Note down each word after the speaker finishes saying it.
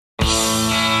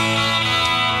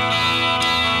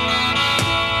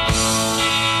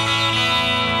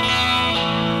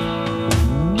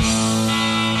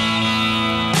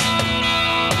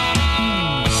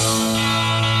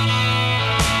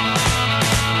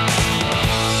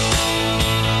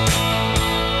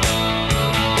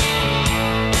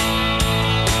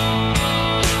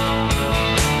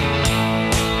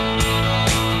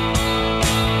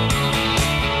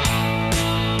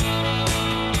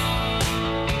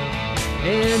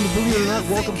And believe it or not,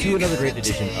 welcome to another great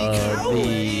edition of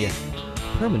the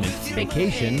Permanent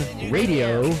Vacation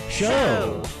Radio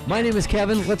Show. My name is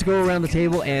Kevin. Let's go around the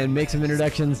table and make some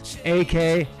introductions.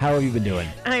 AK, how have you been doing?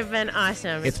 I've been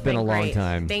awesome. It's been a long great.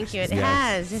 time. Thank you. It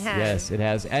Yes. has. Yes, it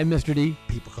has. And Mr. D.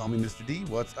 People call me Mr. D.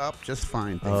 What's up? Just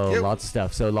fine. Thank you. Lots of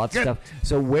stuff. So lots of Good. stuff.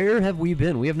 So where have we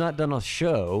been? We have not done a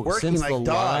show Working since like the dogs.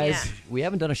 live. Yeah. We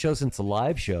haven't done a show since the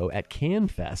live show at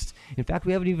CanFest. In fact,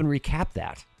 we haven't even recapped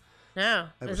that. No,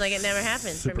 it was like it never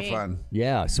happened Super for me. fun.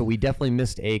 Yeah, so we definitely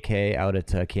missed AK out at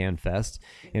CanFest.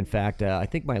 In fact, I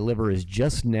think my liver is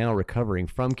just now recovering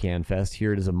from CanFest.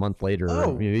 Here it is a month later, or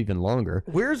Oh. maybe even longer.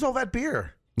 Where's all that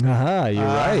beer? Aha, you're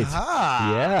right.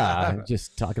 Aha. Yeah,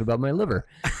 just talking about my liver.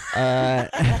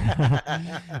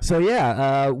 So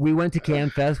we went to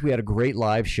CanFest. We had a great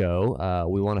live show.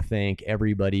 We want to thank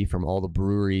everybody from all the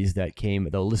breweries that came.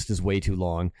 The list is way too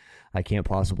long. I can't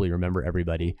possibly remember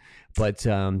everybody, but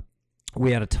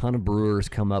we had a ton of brewers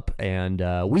come up, and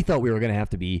we thought we were going to have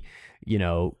to be,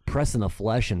 pressing the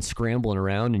flesh and scrambling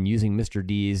around and using Mr.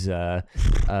 D's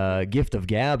gift of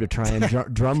gab to try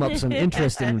and drum up some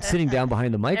interest in sitting down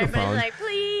behind the microphone. Everybody's like,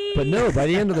 please. But no, by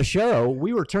the end of the show,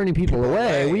 we were turning people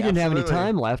away. We didn't have any absolutely.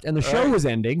 time left, and the show was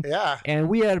ending. Yeah. And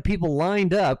we had people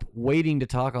lined up waiting to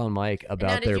talk on mic Now,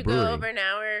 about did their you brewery. go over an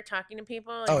hour talking to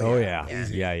people? Oh yeah,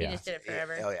 Easy. yeah, You yeah. just did it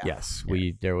forever. Oh, yeah. Yes,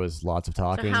 there was lots of So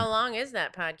talking. how long is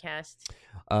that podcast?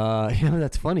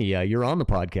 That's funny. You're on the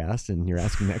podcast and you're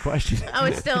asking that question. Oh,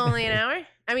 it's still only an hour?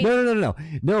 I mean,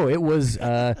 No, it was.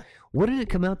 What did it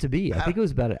come out to be? I think it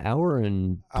was about an hour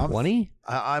and 20.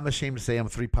 I'm ashamed to say I'm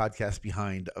 3 podcasts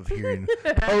behind of hearing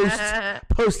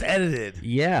post edited.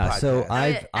 Yeah, so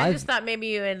podcast. I just thought maybe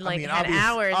you had had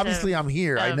hours. Obviously, I'm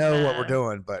here. I of, know what we're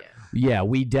doing, but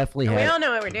we definitely we had. all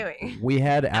know what we're doing. We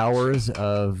had hours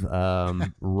of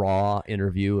raw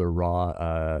interview or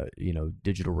raw,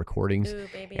 digital recordings, Ooh,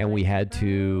 baby, and we like had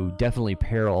to definitely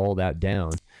pare all that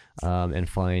down and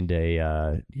find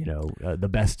the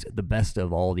best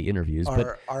of all the interviews.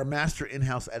 our master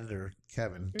in-house editor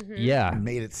Kevin Yeah,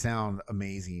 made it sound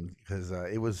amazing because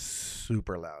it was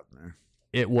super loud in there.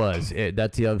 it was.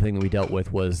 That's the other thing that we dealt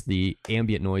with was the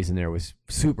ambient noise in there was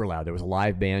super loud. There was a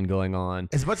live band going on.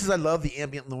 As much as I love the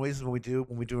ambient noises when we do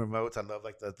remotes, I love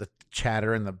like the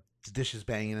chatter and the dishes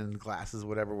banging and glasses,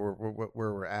 whatever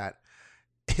where we're at.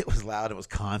 It was loud. It was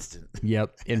constant.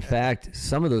 Yep. In fact,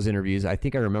 some of those interviews, I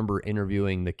think I remember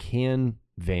interviewing the Can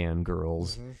Van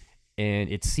girls, and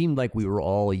it seemed like we were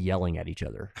all yelling at each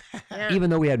other, Yeah. even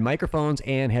though we had microphones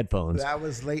and headphones. That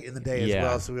was late in the day Yeah. as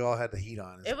well, so we all had the heat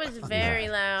on. It was very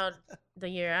loud the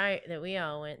year that we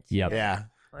all went to. Yep. Yeah.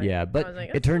 Like, Yeah, I but was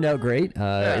like, it turned out "Oh." great.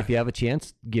 If you have a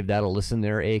chance, give that a listen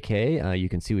there, AK. You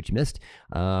can see what you missed.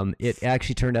 It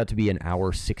actually turned out to be an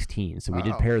hour 16, so we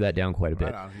did Oh. pare that down quite a bit.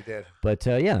 Right on, you did. But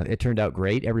it turned out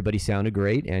great. Everybody sounded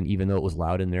great, and even though it was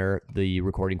loud in there, the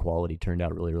recording quality turned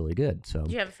out really, really good. So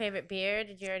Did you have a favorite beer?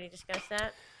 Did you already discuss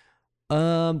that?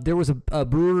 there was a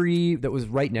brewery that was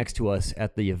right next to us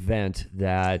at the event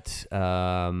that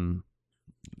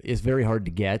is very hard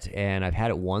to get, and I've had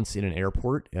it once in an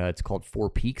airport. It's called Four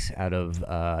Peaks out of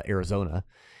Arizona,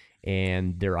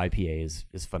 and their IPA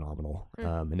is phenomenal.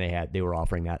 And they were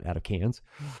offering that out of cans.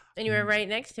 And you were right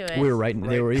next to it. We were right.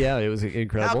 They were. Yeah, it was How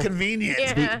incredible. convenient.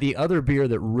 Yeah. The other beer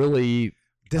that really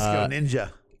Disco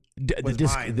Ninja. was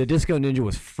mine. the Disco Ninja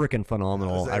was freaking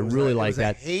phenomenal. I really like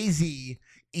that. Hazy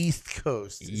East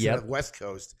Coast instead Yep. of West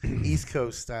Coast, East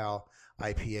Coast style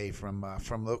IPA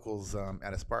from locals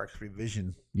at a Sparks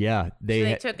Revision. Yeah, So they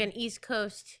had- took an East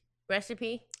Coast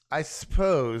recipe. I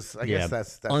suppose. I Yeah, guess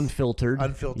that's unfiltered.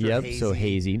 unfiltered, Yep, so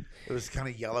hazy. hazy. It was kind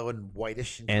of yellow and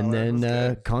whitish. In And color. It then was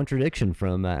good. Contradiction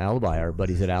from Alibi, our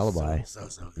buddies at Alibi. So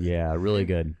good. Yeah, really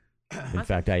good. In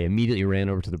fact, I immediately ran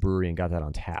over to the brewery and got that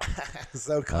on tap.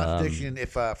 So Contradiction, if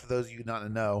for those of you not to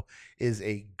know, is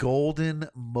a golden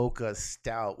mocha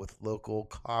stout with local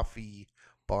coffee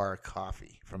bar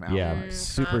coffee from Alibi. Yeah,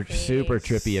 super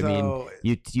trippy. I mean, So-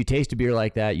 you taste a beer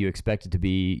like that, you expect it to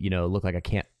be, look like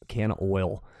a can of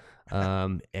oil.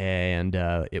 And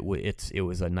it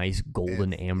was a nice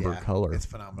golden amber color. It's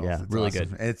phenomenal. Yeah, It's really awesome.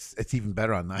 good. It's even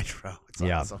better on nitro. It's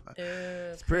Yeah. awesome. Ooh,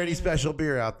 It's pretty special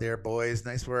beer out there, boys.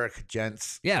 Nice work,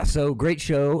 gents. Yeah, so great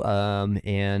show.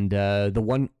 And the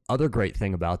one other great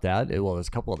thing about that, well, there's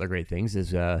a couple other great things,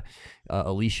 is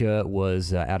Alicia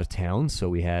was out of town, so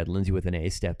we had Lindsay with an A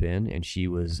step in, and she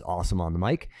was awesome on the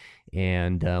mic.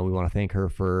 And we want to thank her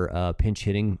for pinch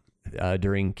hitting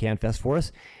during CanFest for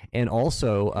us. And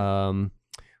also,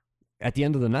 at the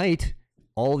end of the night,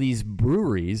 all these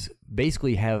breweries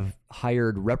basically have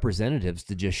hired representatives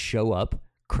to just show up,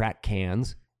 crack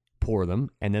cans, pour them,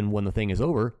 and then when the thing is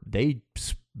over, they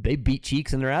they beat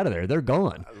cheeks and they're out of there. They're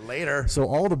gone. Later. So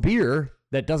all the beer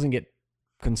that doesn't get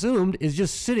consumed is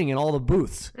just sitting in all the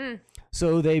booths.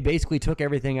 So they basically took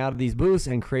everything out of these booths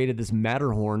and created this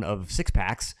Matterhorn of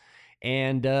 6-packs.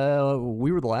 And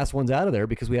we were the last ones out of there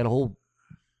because we had a whole,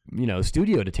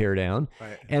 studio to tear down.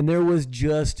 Right. And there was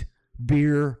just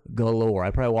beer galore.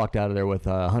 I probably walked out of there with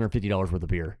 $150 worth of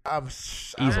beer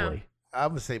easily.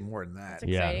 I'm gonna say more than that. That's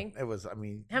exciting. It was. How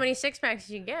many 6-packs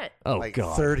did you get? Oh like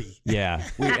God, 30. Yeah,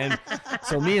 and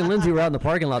so me and Lindsay were out in the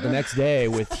parking lot the next day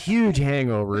with huge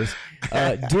hangovers,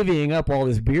 divvying up all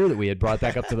this beer that we had brought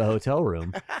back up to the hotel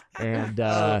room, and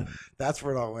That's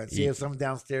where it all went. So you have some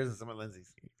downstairs and some at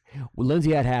Lindsay's.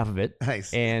 Lindsay had half of it.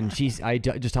 Nice. And just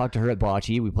talked to her at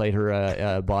bocce. We played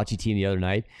her bocce team the other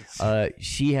night.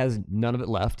 She has none of it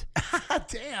left.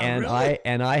 Damn. And really?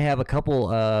 I have a couple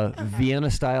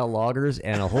Vienna style lagers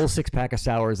and a whole 6-pack of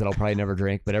sours that I'll probably never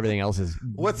drink, but everything else is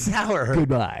What's sour?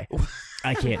 goodbye.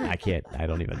 I can't. I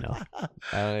don't even know.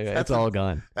 It's all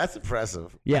gone. That's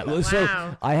impressive. Yeah. Well, so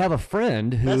Wow. I have a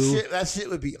friend who. That shit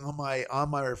would be on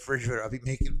my refrigerator. I'll be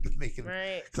making.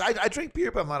 Right. Cause I drink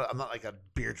beer, but I'm not like a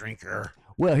beer drinker.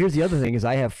 Well, here's the other thing: is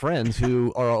I have friends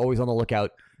who are always on the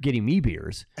lookout getting me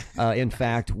beers. In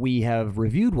fact, we have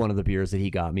reviewed one of the beers that he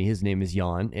got me. His name is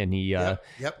Jan, and he. Yep.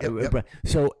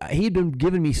 So he'd been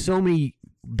giving me so many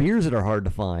beers that are hard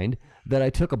to find that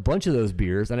I took a bunch of those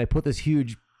beers and I put this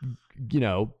huge,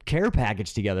 care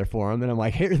package together for him. And I'm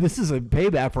like, here, this is a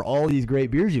payback for all these great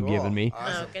beers you've given me.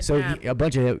 Awesome. Oh, good So job. a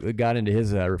bunch of it got into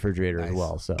his refrigerator as Nice.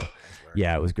 well. So work.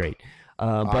 yeah, it was great.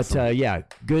 Awesome. But yeah,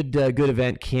 good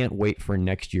event. Can't wait for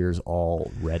next year's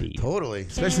already. Totally,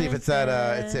 especially if it's at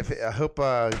I hope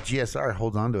GSR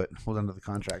holds on to it. Hold on to the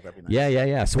contract. That'd be nice.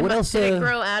 Yeah. So what else? Did it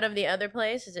grow out of the other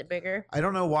place? Is it bigger? I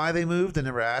don't know why they moved. I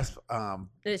never asked.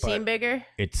 Did it but seem bigger?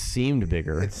 It seemed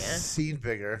bigger. It seemed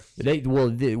bigger.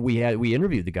 We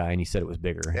interviewed the guy and he said it was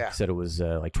bigger. Yeah. He said it was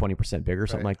like 20% bigger,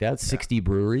 something Right. like that. 60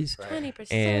 breweries.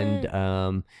 20%.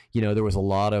 And there was a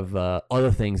lot of other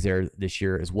things there this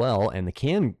year as well. And the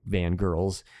Can Van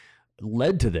girls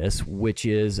led to this, which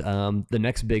is the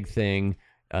next big thing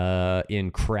in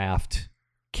craft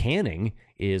canning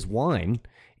is wine.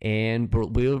 And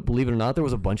believe it or not, there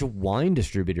was a bunch of wine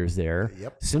distributors there.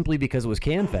 Yep. Simply because it was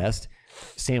CanFest,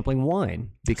 sampling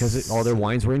wine because all their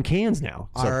wines were in cans now.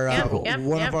 So Our Yep, cool. yep.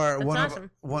 one of our that's one awesome.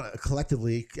 of one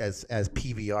collectively as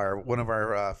PVR, one of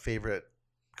our favorite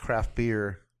craft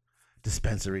beer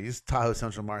dispensaries, Tahoe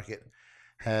Central Market,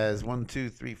 has 1, 2,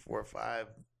 3, 4, 5,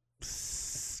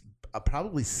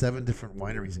 probably 7 different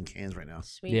wineries in cans right now.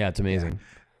 Sweet. Yeah, it's amazing.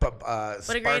 But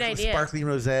What a great idea. Sparkling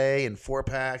rosé and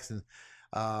 4-packs and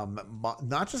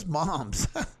not just moms,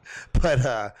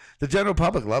 but the general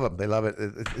public love them. They love it.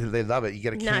 They love it. You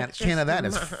get a Not can of that.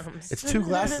 And moms. it's 2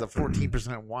 glasses of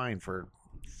 14% wine for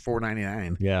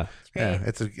 $4.99. Yeah. Yeah, Great.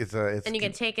 it's And you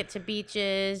can take it to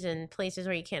beaches and places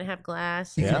where you can't have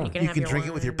glass. Yeah. And you have can your drink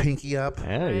it with your wine. pinky up.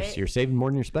 Yeah, Right. you're saving more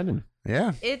than you're spending.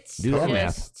 Yeah, It's Do that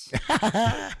just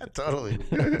totally.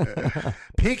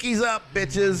 Pinkies up,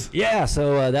 bitches. Yeah,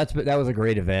 so that was a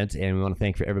great event, and we want to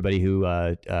thank for everybody who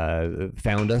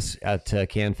found us at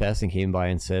CanFest and came by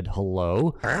and said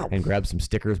hello Wow. and grabbed some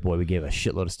stickers. Boy, we gave a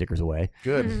shitload of stickers away,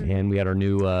 Good. and we had our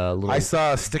new little I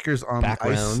saw stickers on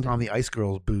Background. the ice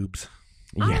girl's boobs.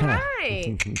 all yeah,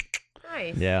 right.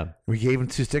 Nice. yeah, We gave him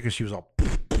 2 stickers. She was all.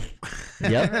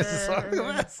 yep,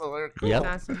 So they're cool. yep.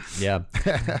 Awesome. Yeah.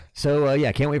 So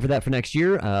yeah, can't wait for that for next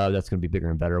year. That's going to be bigger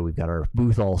and better. We've got our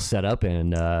booth all set up,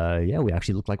 and yeah, we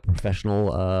actually look like a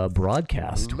professional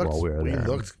broadcast while we were there.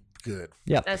 looked good.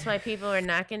 That's why people are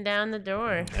knocking down the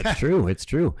door. That's true. It's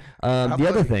true. The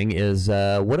other thing is,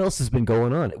 what else has been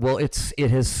going on? Well, it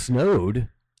has snowed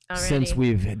Already. since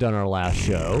we've done our last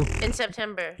show. In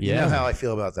September. You know Yeah. how I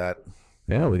feel about that.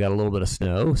 Yeah, we got a little bit of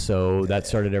snow, so that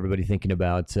started everybody thinking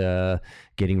about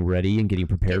getting ready and getting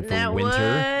prepared Getting for that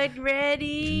winter. wood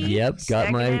ready. Yep,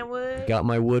 Stacking that wood. got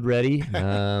my wood ready.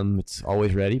 It's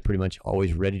always ready, pretty much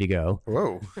always ready to go.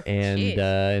 Whoa. And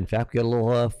Jeez. in fact, we got a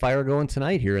little fire going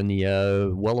tonight here in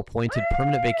the well-appointed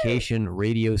Permanent Vacation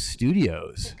Radio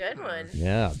Studios. Good one.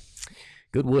 Yeah,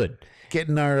 good wood.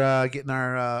 Getting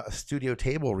our studio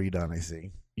table redone, I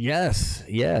see.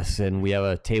 Yes, and we have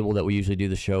a table that we usually do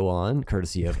the show on,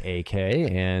 courtesy of AK,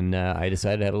 and I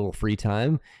decided I had a little free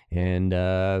time and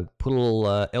put a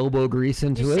little elbow grease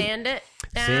into You it. sand it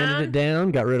down. Sanded it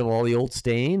down, got rid of all the old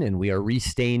stain, and we are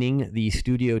restaining the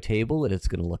studio table, and it's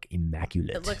going to look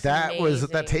immaculate. It looks That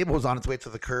amazing. table was on its way to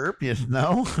the curb, you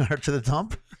know, or to the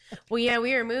dump. Well, yeah,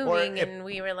 we were moving, it- and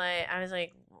we were like, I was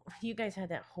like, you guys had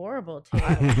that horrible table.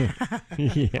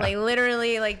 Yeah. Like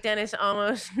literally, like Dennis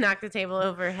almost knocked the table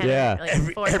over. Yeah. Like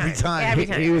Every four times. time. Every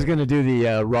He time. was going to do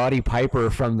the Roddy Piper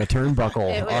from the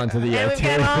turnbuckle It was- onto the and we've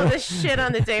table. got all this shit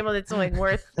on the table that's like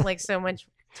worth like so much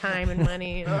time and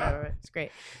money. And whatever. It's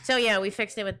great. So yeah, we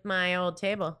fixed it with my old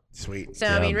table. Sweet. So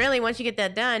I mean, really, once you get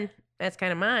that done, that's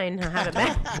kind of mine. I'll have it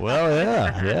back. Well,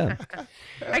 yeah.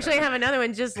 Actually, I have another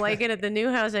one just like it at the new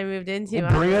house I moved into.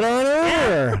 Well, bring it on over.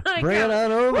 Yeah. Bring it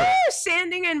on over. Woo!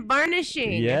 Sanding and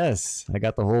varnishing. Yes, I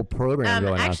got the whole program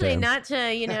going Actually, out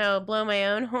there. not to blow my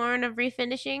own horn of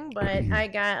refinishing, but I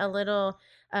got a little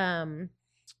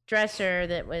dresser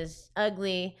that was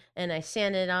ugly, and I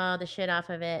sanded all the shit off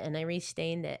of it, and I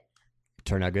restained it.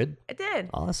 Turned out good. It did.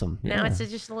 Awesome. Now yeah. it's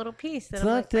just a little piece. That It's I'm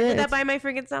not like, I did that- that by my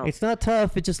freaking self. It's not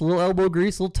tough. It's just a little elbow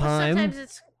grease, a little Well, time. sometimes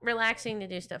it's relaxing to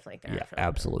do stuff like that. Yeah, I feel like.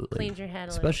 absolutely. Cleans your head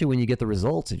a little. Especially when you get the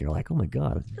results and you're like, oh my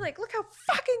god. You're like, look how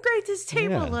fucking great this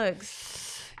table Yeah.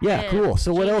 looks. Yeah, Yeah, cool.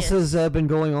 So what else genius. has been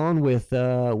going on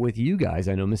with you guys?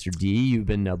 I know Mr. D, you've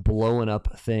been blowing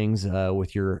up things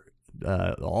with your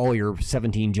all your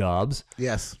 17 jobs.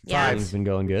 Yes. Yeah. Everything's been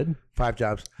going good. 5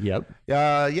 jobs. Yep.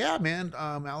 Yeah, man.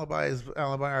 Alibi,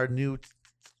 our new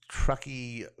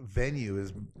trucky venue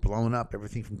is blown up.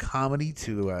 Everything from comedy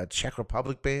to Czech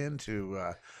Republic band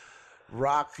to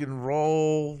rock and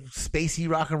roll, spacey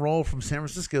rock and roll from San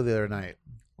Francisco the other night.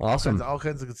 Awesome. All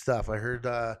kinds of good stuff. I heard.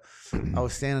 I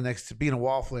was standing next to being a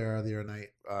wallflower the other night.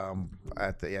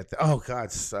 At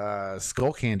the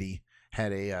Skull Candy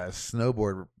had a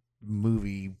snowboard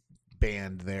movie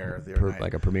band there the other night.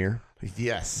 Like a premiere.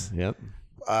 Yes. Yep.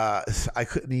 I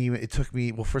couldn't even. It took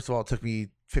me. Well, first of all, it took me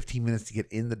 15 minutes to get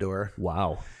in the door,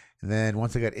 Wow. and then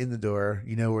once I got in the door,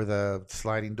 you know where the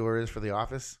sliding door is for the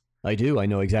office. I do. I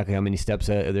know exactly how many steps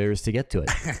there is to get to it.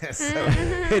 So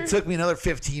it took me another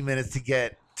 15 minutes to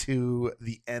get to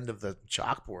the end of the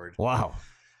chalkboard. Wow.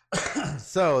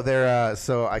 So there.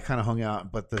 So I kind of hung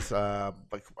out, but this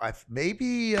like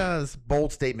maybe this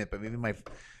bold statement, but maybe my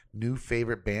new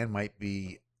favorite band might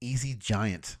be Easy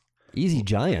Giant. Easy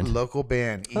Giant. Local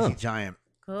band, Easy Huh. Giant.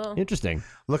 Cool. Interesting.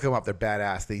 Look them up. They're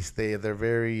badass. They're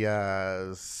very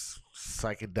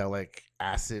psychedelic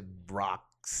acid rock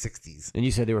 60s. And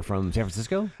you said they were from San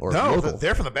Francisco or No, local?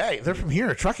 they're from the Bay. They're from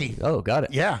here, Truckee. Oh, got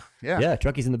it. Yeah. Yeah,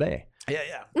 Truckee's in the Bay.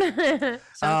 Yeah.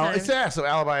 Sometimes. So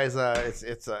Alibi is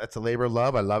it's a labor of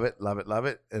love. I love it.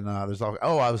 And there's all.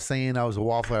 Oh, I was saying I was a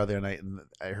wallflower the other night, and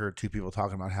I heard 2 people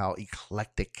talking about how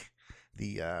eclectic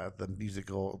the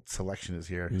musical selection is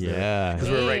here. Yeah. Because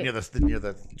we're right near the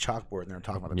chalkboard, and they're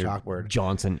talking about the Your chalkboard.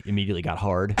 Johnson immediately got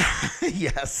hard.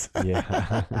 Yes.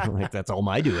 Yeah. Like, that's all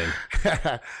my doing.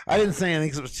 I didn't say anything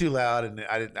because it was too loud, and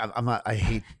I'm not. I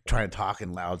hate trying to talk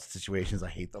in loud situations. I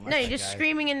hate them. No, you're just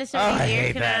screaming into Oh, somebody's I ear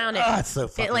hate canal. that. And It's so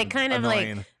fucking it like kind of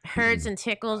annoying. like hurts and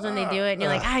tickles when they do it, and you're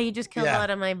like, you just killed Yeah. a lot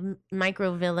of my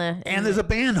micro villa. And there's a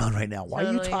band on right now. Why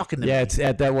are you Totally. talking to Yeah,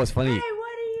 me? that was funny. Hey, what are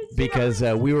you doing? Because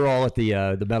we were all at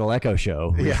the Metal Echo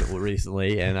show Yeah.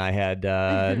 recently, and I had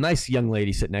a nice young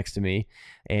lady sit next to me,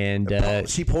 and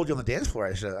She pulled you on the dance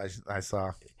floor. I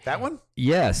saw that one.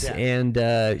 yes, Yeah.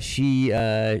 and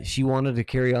she wanted to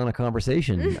carry on a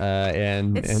conversation,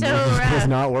 and It's and so it was rough.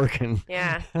 not working.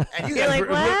 Yeah. And you You're guys like,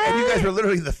 were, and you guys "What?" were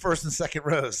literally in the first and second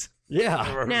rows.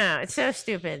 Yeah, No, it's so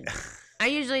stupid. I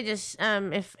usually just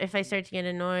if I start to get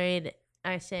annoyed,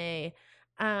 I say,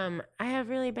 I have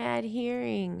really bad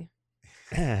hearing.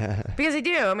 Because I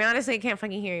do. I mean, honestly, I can't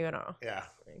fucking hear you at all. Yeah.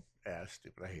 Yeah,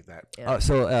 stupid. I hate that. Yeah.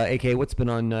 So, AK, what's been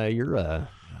on your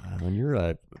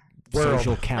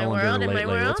social calendar world, in my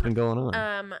lately? What's world? been going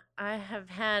on? I have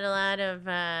had a lot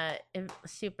of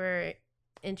super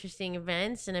interesting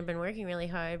events, and I've been working really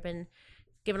hard. I've been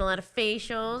giving a lot of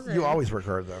facials. And You always work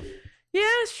hard though. Yeah,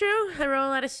 it's true. I roll a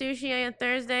lot of sushi on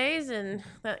Thursdays, and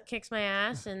that kicks my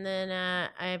ass. And then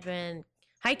I've been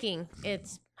hiking.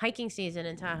 It's hiking season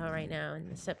in Tahoe right now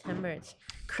in September. It's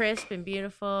crisp and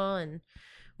beautiful, and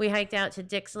we hiked out to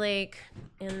Dix Lake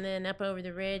and then up over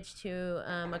the ridge to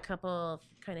a couple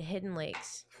kind of hidden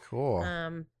lakes.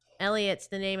 Cool. Elliott's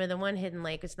the name of the one hidden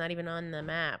lake. It's not even on the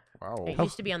map. Wow. It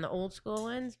used to be on the old school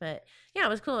ones, but yeah, it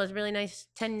was cool. It was a really nice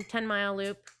 10-mile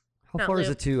loop. How not far is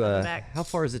loop, it to on the back. how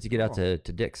far is it to get out to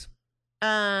Dick's?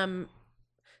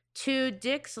 To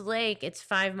Dix Lake, it's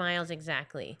 5 miles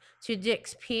exactly. To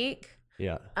Dix Peak,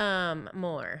 Yeah.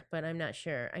 more, but I'm not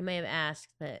sure. I may have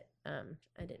asked, but I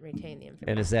didn't retain the information.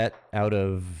 And is that out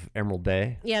of Emerald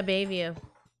Bay? Yeah, Bayview.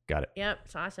 Got it. Yep,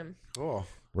 it's awesome. Cool.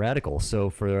 Radical. So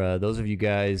for those of you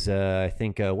guys, I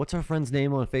think what's our friend's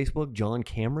name on Facebook? John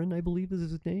Cameron, I believe is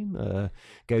his name.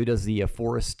 Guy who does the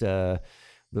forest, the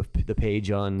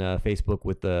page on Facebook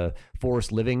with the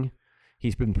forest living.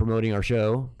 He's been promoting our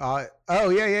show. Yeah.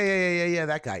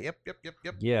 That guy. Yep.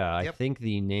 Yeah, I Yep. think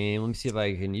the name. Let me see if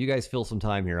I can. You guys fill some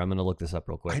time here. I'm going to look this up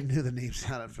real I quick. knew the name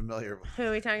sounded familiar. Who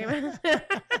are we talking about?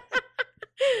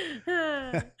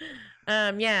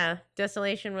 Yeah,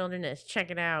 Desolation Wilderness.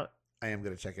 Check it out. I am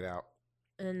gonna check it out.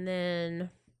 And then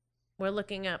we're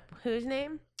looking up whose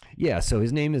name? Yeah, so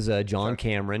his name is John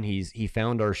Cameron. He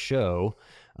found our show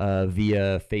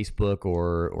via Facebook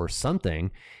or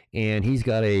something, and he's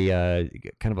got a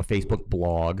kind of a Facebook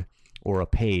blog or a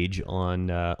page on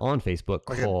Facebook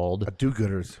Like called A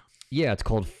do-gooders. Yeah, it's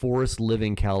called Forest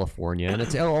Living California, and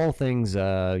it's all things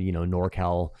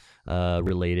NorCal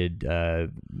related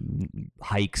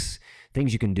hikes,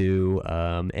 things you can do,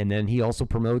 and then he also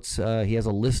promotes. He has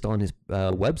a list on his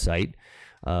website,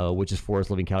 which is Forest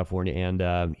Living California,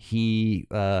 and he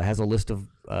has a list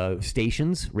of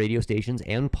stations, radio stations,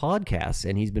 and podcasts,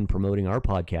 and he's been promoting our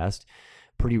podcast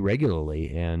pretty regularly,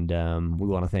 and we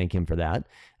want to thank him for that.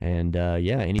 And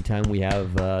anytime we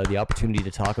have the opportunity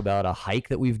to talk about a hike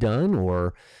that we've done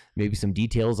or maybe some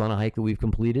details on a hike that we've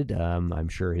completed, I'm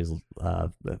sure his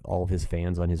all of his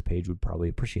fans on his page would probably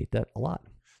appreciate that a lot.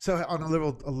 So on a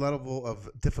level of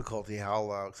difficulty,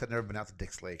 how? Because I've never been out to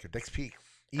Dick's Lake or Dick's Peak.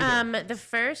 Either. The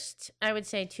first, I would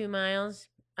say 2 miles.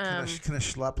 Can a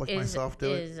schlep like myself do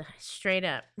it? Is straight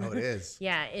up. Oh, it is.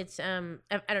 Yeah, it's I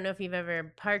don't know if you've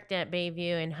ever parked at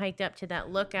Bayview and hiked up to that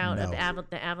lookout of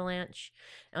the avalanche.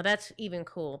 Oh, that's even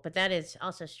cool, but that is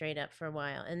also straight up for a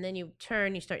while. And then you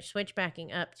start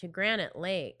switchbacking up to Granite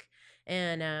Lake,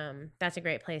 and that's a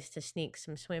great place to sneak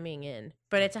some swimming in.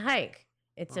 But it's a hike.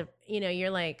 It's you're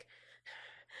like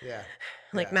Yeah.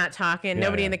 not talking. Yeah,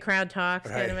 Nobody yeah. in the crowd talks,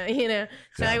 Right. kind of,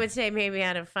 So Yeah. I would say maybe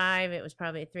out of 5, it was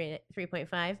probably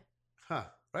 3.5, Huh.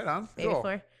 Right on. maybe Cool.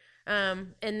 4.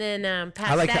 And then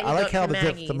past I like that, I like how the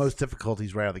Maggie's. most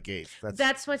difficulties right out of the gate.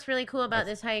 That's what's really cool about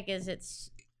this hike is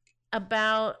it's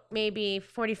about maybe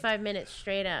 45 minutes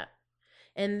straight up.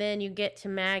 And then you get to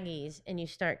Maggie's and you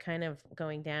start kind of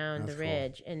going down That's the cool.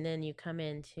 ridge, and then you come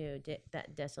into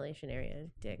that desolation area,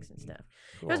 Dick's and stuff.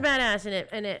 cool. It was badass,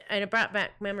 and it brought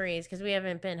back memories because we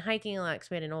haven't been hiking a lot because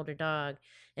we had an older dog,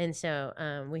 and so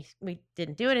we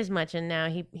didn't do it as much. And now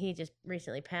he just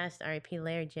recently passed, R.I.P.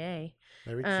 Larry J.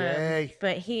 Larry J.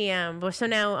 But he so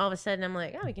now all of a sudden I'm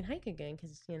like, oh, we can hike again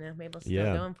because Mabel's still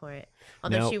Yeah. going for it.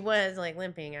 Although Now- she was like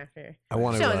limping after. I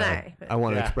want So to was I, but- I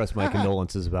want to Yeah. express my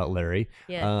condolences about Larry.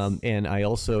 Yes. And I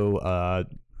also I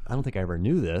don't think I ever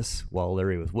knew this while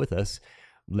Larry was with us.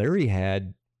 Larry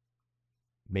had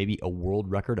maybe a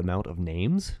world record amount of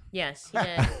names. Yes,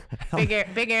 he did.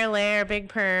 Big Air Lair, Big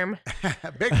Perm,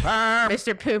 Big Perm.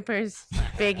 Mr. Poopers,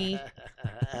 Biggie,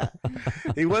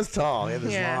 He was tall. He had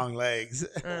his Yeah. long legs.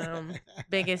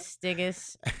 Biggest,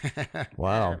 Diggest.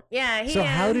 Wow. Yeah, he So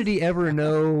how did he ever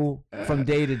know from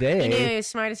day to day? He knew he was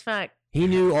smart as fuck. He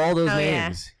knew all those Oh, yeah.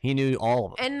 names. He knew all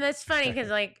of them. And that's funny because,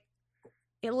 like,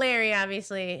 Larry,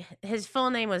 obviously, his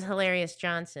full name was Hilarious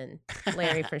Johnson.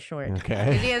 Larry for short.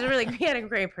 Okay. 'Cause he had a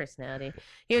great personality.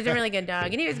 He was a really good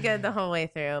dog, and he was good the whole way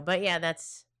through. But yeah,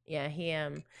 he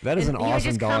That is an he would awesome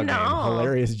just dog come name. to all.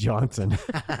 Hilarious Johnson.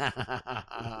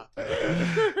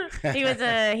 he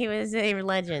was a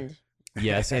legend.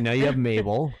 Yes, and now you have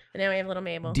Mabel. And now we have little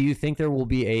Mabel. Do you think there will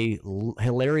be a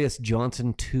Hilarious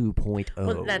Johnson 2.0?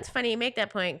 Well, that's funny you make that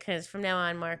point because from now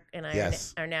on, Mark and I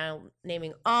Yes. are now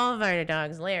naming all of our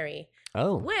dogs Larry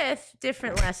Oh. with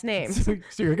different last names.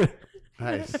 So you're gonna.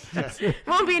 Nice.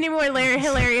 Won't be any more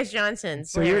Hilarious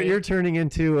Johnsons. So Larry. you're turning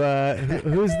into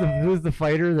who's the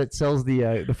fighter that sells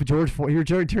the George Foreman?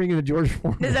 You're turning into George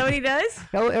Foreman. Is that what he does?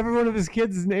 Hell, every one of his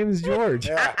kids' name is George.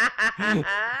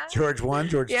 George 1,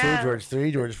 George Yeah. 2, George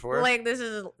 3, George 4. Like this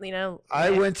is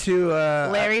I went to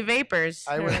Larry Vapors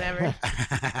I or went, whatever.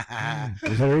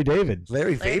 Larry David.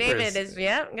 Larry Larry Vapors. David is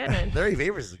good one. Larry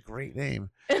Vapors is a great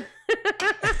name.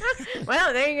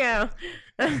 Well, there you go.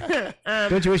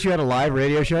 Don't you wish you had a live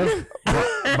radio show?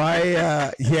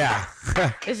 Yeah.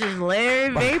 This is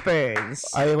Larry Vapors.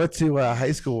 I went to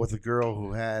high school with a girl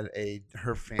who had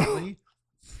her family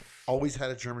always had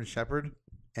a German Shepherd,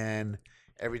 and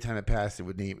every time it passed, it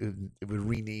would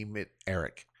rename it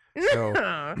Eric. So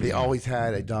Aw. they always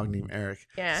had a dog named Eric.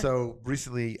 Yeah. So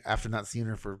recently, after not seeing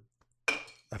her for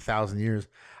 1,000 years.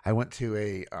 I went to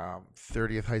a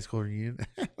 30th high school reunion.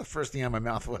 The first thing out of my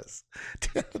mouth was,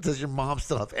 "Does your mom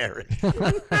still have Aaron?"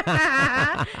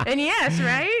 And yes,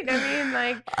 right? I mean,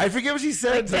 like I forget what she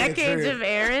said. decades of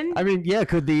Aaron. I mean, yeah,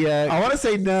 could the I want to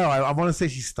say no. I want to say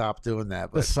she stopped doing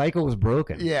that. the But cycle was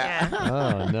broken? yeah.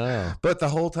 Oh no! But the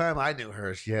whole time I knew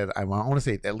her, she had, I want to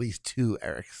say, at least 2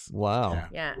 Erics. Wow. Yeah.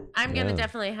 Yeah, I'm gonna Yeah.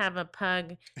 definitely have a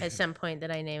pug at some point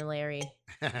that I name Larry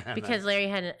because Larry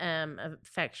had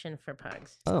affection for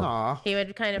pugs. Oh, Aw. He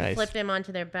would kind of Nice. flip them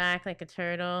onto their back like a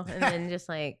turtle, and then just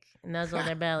like nuzzle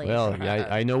their bellies. well, yeah,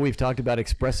 I know we've talked about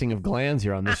expressing of glands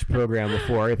here on this program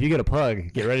before. If you get a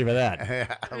pug, get ready for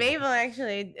that. Mabel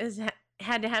actually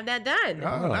had to have that done.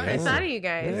 Oh, I nice. thought of you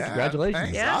guys. Yeah. Congratulations.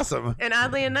 Thanks. Yeah. Awesome. And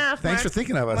oddly enough, Thanks for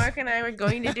thinking of us. Mark and I were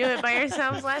going to do it by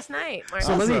ourselves last night. Mark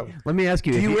So Awesome. let me ask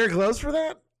you. Do if you wear gloves for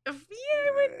that?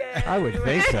 Yeah, I would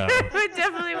think so. I would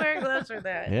definitely wear gloves for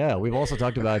that. Yeah, we've also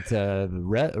talked about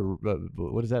red.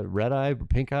 What is that? Red eye,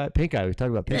 pink eye, pink eye. We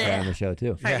talked about pink eye on the show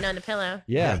too. Fighting on the pillow.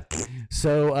 Yeah.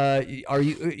 So, are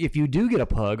you? If you do get a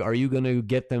pug, are you going to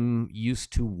get them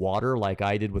used to water like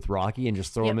I did with Rocky and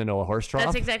just throw Yep. them into a horse trough?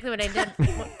 That's exactly what I did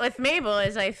with Mabel.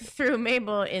 Is I threw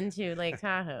Mabel into Lake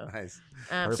Tahoe. Nice.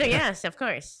 So Perfect. yes, of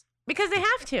course, because they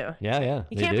have to. Yeah.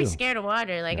 You they can't do. be scared of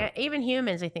water. Like even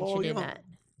humans, I think, Well, should you do know- that.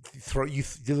 You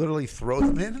literally throw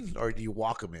them in, or do you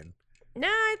walk them in? No,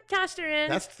 I tossed her in.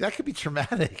 That could be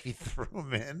traumatic if you throw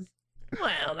them in.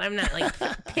 Well, I'm not like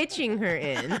pitching her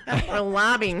in or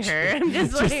lobbing her. I'm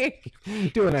just like,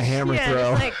 Doing a hammer yeah,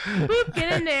 throw. just like, whoop,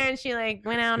 get in there. And she like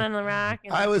went out on the rock.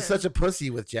 And I was so- such a pussy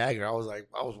with Jagger. I was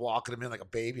walking him in like a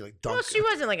baby, like Well, dunking. she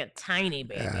wasn't like a tiny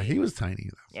baby. Yeah, he was tiny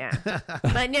though. Yeah.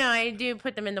 But no, I do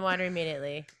put them in the water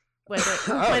immediately.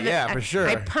 Oh, yeah, for sure.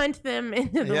 I punt them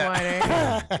into the water.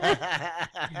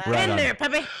 Right in on. there,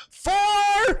 puppy. 4.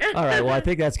 All right. Well, I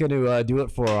think that's going to do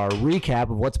it for our recap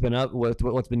of what's been up,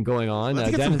 what's been going on.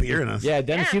 Let's get some beer in us. Yeah,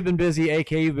 Dennis, Yeah. you've been busy.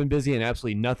 AK, you've been busy, and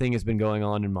absolutely nothing has been going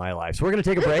on in my life. So we're going to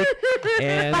take a break,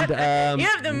 and You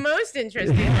have the most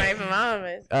interesting life of all of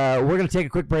us. we're going to take a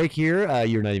quick break here.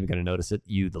 You're not even going to notice it,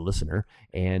 you, the listener.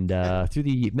 And through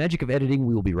the magic of editing,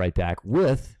 we will be right back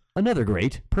with another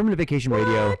great Permanent Vacation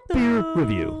Radio beer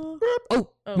review. Oh,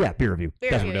 yeah, beer review.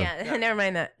 Beer That's review, what we're doing. yeah. Never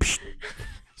mind that.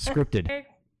 Scripted.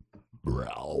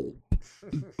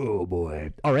 Oh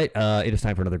boy! All right, it is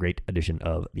time for another great edition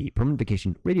of the Permanent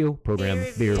Vacation Radio program.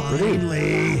 Beer review.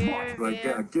 Finally.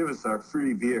 But give us our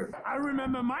free beer. I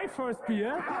remember my first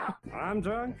beer. I'm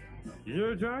drunk.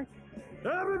 You're drunk.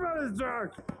 Everybody's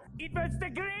drunk. It was the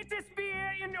greatest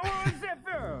beer in all the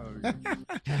world.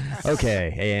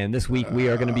 Okay, and this week we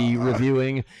are going to be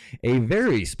reviewing a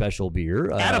very special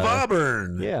beer. Out of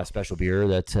Auburn. Yeah, special beer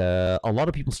that a lot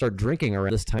of people start drinking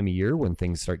around this time of year when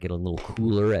things start getting a little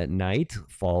cooler at night.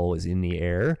 Fall is in the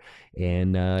air,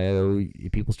 and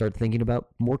people start thinking about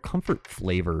more comfort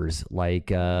flavors like,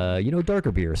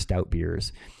 darker beers, stout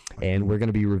beers. And we're going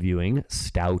to be reviewing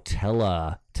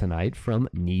Stoutella tonight from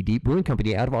Knee Deep Brewing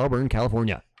Company out of Auburn,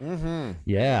 California. Mm-hmm.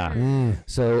 Yeah.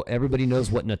 So everybody knows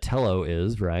what Nutella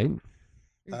is, right?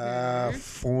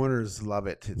 Foreigners love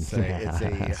it. It's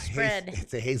a Spread.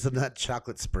 It's a hazelnut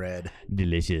chocolate spread.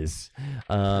 Delicious.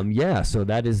 So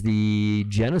that is the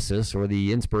genesis or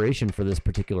the inspiration for this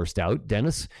particular stout.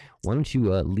 Dennis, why don't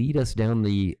you lead us down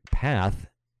the path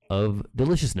of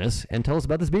deliciousness and tell us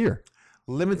about this beer?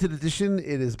 Limited edition.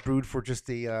 It is brewed for just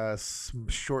a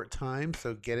short time,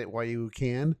 so get it while you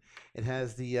can. It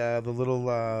has the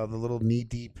little knee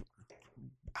deep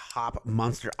hop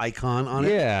monster icon on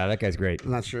it. Yeah, that guy's great.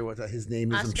 I'm not sure what his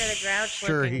name is. Oscar the Grouch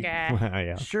sure looking he, guy.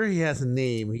 Yeah. sure he has a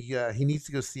name. He needs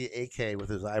to go see AK with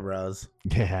his eyebrows.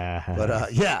 Yeah.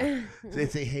 But yeah,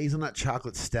 it's a hazelnut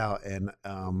chocolate stout, and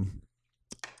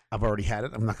I've already had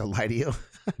it. I'm not gonna lie to you.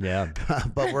 Yeah.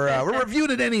 But we're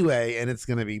reviewing it anyway, and it's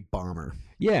gonna be bomber.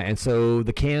 Yeah, and so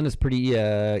the can is pretty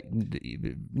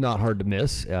not hard to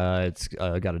miss. It's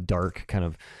got a dark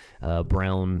kind of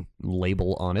brown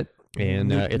label on it,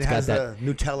 and It it's got has that. the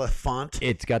Nutella font.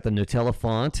 It's got the Nutella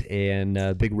font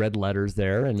and big red letters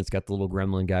there, and it's got the little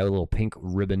gremlin guy with a little pink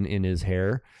ribbon in his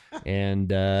hair. And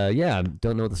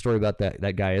don't know what the story about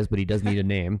that guy is, but he does need a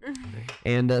name.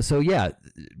 And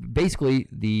basically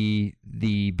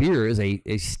the beer is a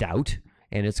stout,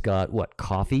 and it's got what,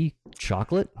 coffee,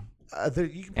 chocolate,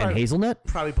 You can and hazelnut.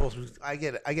 probably both. I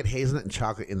get hazelnut and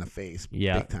chocolate in the face.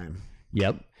 Yeah. Big time.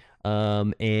 Yep.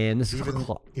 And this is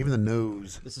Even the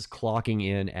nose. this is clocking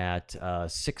in at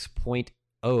 6.0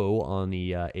 on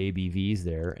the ABVs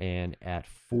there, and at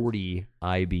 40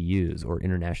 IBUs or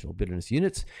international bitterness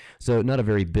units. So not a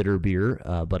very bitter beer,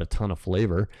 but a ton of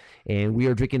flavor. And we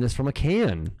are drinking this from a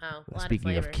can. Oh, a lot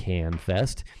Speaking of of flavor. Can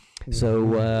Fest.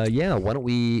 So yeah, why don't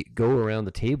we go around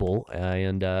the table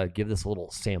and give this a little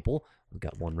sample? I've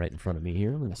got one right in front of me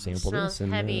here. I'm going to sample Smells this.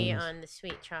 And, heavy on the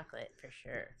sweet chocolate for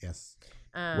sure. Yes.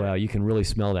 wow, you can really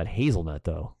smell that hazelnut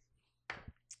though.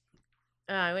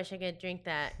 Oh, I wish I could drink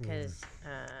that because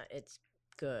it's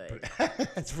good.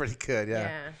 It's pretty good.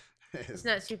 Yeah. Yeah. It's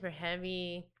not super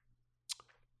heavy.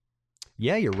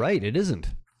 Yeah, you're right. It isn't.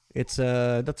 It's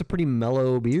that's a pretty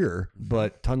mellow beer,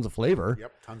 but tons of flavor.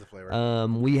 Yep. Tons of flavor.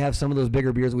 We have some of those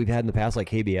bigger beers that we've had in the past, like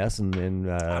KBS and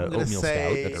gonna Oatmeal Stout,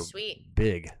 say- that are Sweet.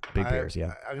 big beers.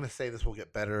 Yeah, I'm gonna say this will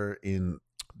get better in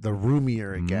the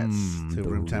roomier it gets to the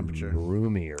room temperature.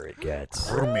 roomier it gets.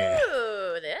 Roomy.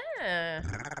 Ooh, yeah.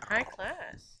 High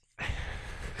class.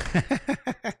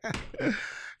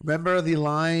 Remember the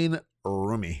line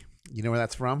 "roomy"? You know where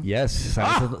that's from? Yes,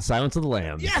 Silence of the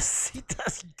Lambs. Yes, he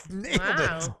does. He nailed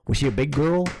Wow. Was she a big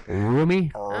girl?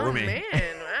 Roomy? Oh, Roomy. man.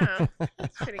 Wow.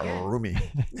 That's pretty good. Roomy.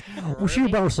 Was she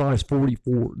about a size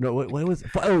 44? No, what was it?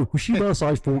 Oh, was she about a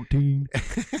size 14?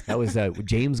 That was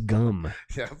James Gum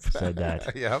Yep. said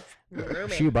that. Yep.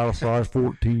 Was she about a size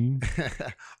 14?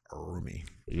 Roomy.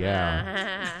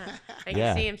 Yeah. I can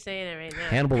Yeah. see him saying it right now.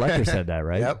 Hannibal Lecter said that,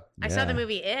 right? Yep. I saw the Yeah.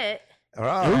 movie It.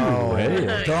 Oh,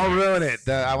 hey. don't ruin it.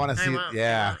 I want to I see it. won't.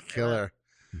 Yeah, I won't. killer.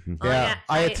 Mhm. Oh, Yeah,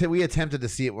 yeah, we attempted to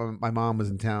see it when my mom was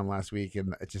in town last week,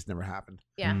 and it just never happened.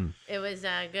 Yeah, Mm. it was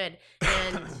good.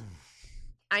 And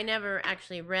I never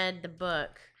actually read the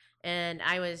book, and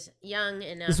I was young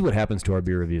enough. This is what happens to our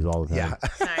beer reviews all the time. Yeah.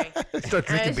 Sorry. Start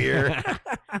drinking was- beer.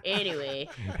 Anyway,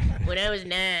 when I was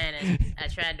 9, I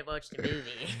tried to watch the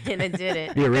movie, and I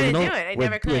didn't. The I original couldn't do it. I with,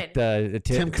 never could. with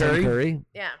Tim Curry?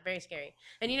 Yeah, very scary.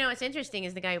 And you know what's interesting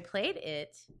is the guy who played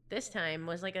it this time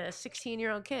was like a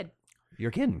 16-year-old kid. You're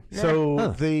kidding. So Huh.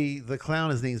 the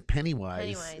clown, his name's Pennywise,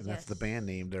 Pennywise, and that's yes. the band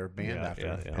name. They're a band Yeah, after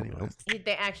yeah, Pennywise.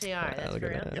 They actually are. Yeah, That's look for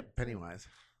at real. that. Yep, Pennywise.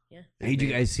 Yeah. Hey, did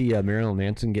you guys see Marilyn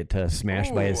Manson get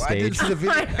smashed by a Ooh, I didn't stage? see the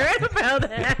I video. heard about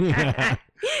that.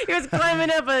 He was climbing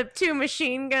up a 2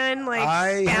 machine gun like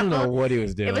I I don't know scaffold. what he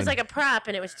was doing. It was like a prop,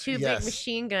 and it was 2 Yes. big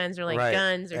machine guns or like Right.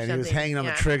 guns or and something. he was hanging on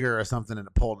yeah. the trigger or something, and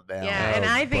it pulled it down. Yeah, and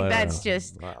I think that's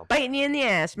just wow. biting you in the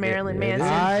ass, Marilyn it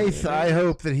Manson. I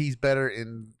hope that he's better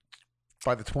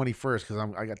by the 21st because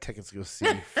I got tickets to go see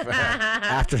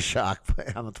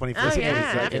Aftershock on the 21st. Oh, and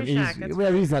yeah, 22nd. Aftershock. He's, that's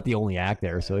well, he's not the only act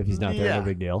there, so if he's not there, Yeah. no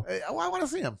big deal. I want to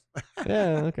see him.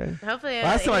 Yeah, okay. Hopefully,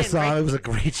 Last time I he didn't saw him, break- it was a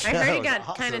great show. I heard he It was got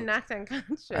awesome. kind of knocked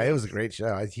unconscious. It was a great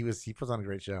show. He puts on a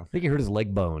great show. I think he hurt his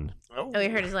leg bone. Oh, he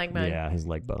hurt his leg bone. Yeah, his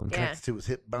leg bone. Yeah. Cuts to his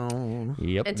hip bone.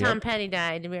 Yep. And Tom yep. Petty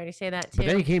died. Did we already say that too? But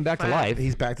then he came back to Wow. life.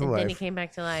 He's back to And then he life. came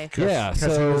back to life. Yeah,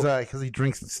 so- because he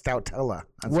drinks Stoutella.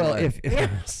 That's Well, why. if Yeah,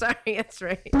 sorry, that's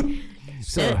right.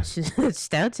 so,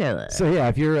 Stoutella. so yeah,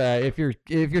 if you're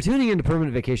tuning into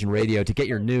Permanent Vacation Radio to get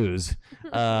your news,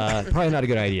 probably not a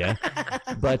good idea.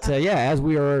 But yeah, as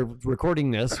we are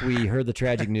recording this, we heard the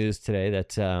tragic news today that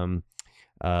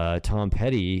Tom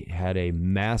Petty had a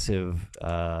massive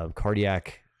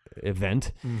cardiac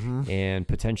event and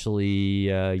potentially,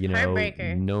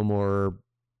 Heartbreaker. no more.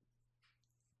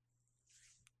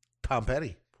 Tom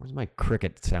Petty. Where's my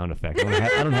cricket sound effect?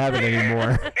 I don't have it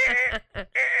anymore.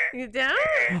 You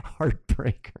don't?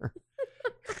 Heartbreaker.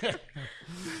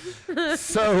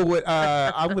 So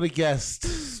I'm going to guess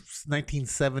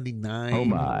 1979. Oh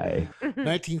my.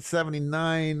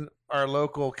 1979. Our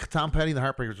local Tom Petty and the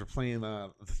Heartbreakers were playing the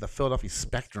Philadelphia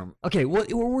Spectrum. Okay, well,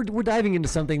 we're diving into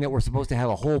something that we're supposed to have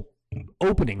a whole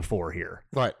opening for here.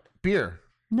 What? Beer.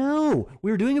 No,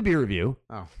 we were doing a beer review.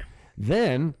 Oh.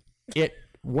 Then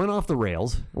went off the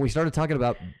rails, and we started talking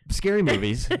about scary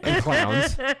movies and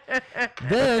clowns.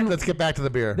 Then Let's get back to the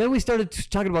beer. we started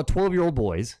talking about 12-year-old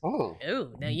boys. Oh. Oh,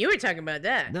 now you were talking about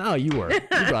that. No, you were. You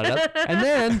brought it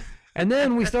up. And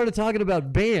then we started talking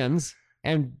about bands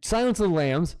and Silence of the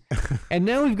Lambs, and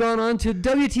now we've gone on to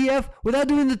WTF without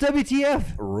doing the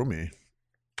WTF. Roomy.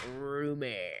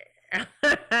 Roomy.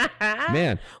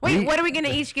 Man, Wait, what are we going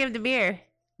to each give the beer?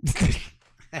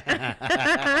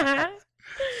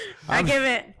 I give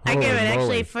it Holy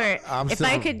actually moly. if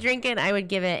I could drink it, I would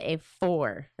give it a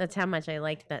 4. That's how much I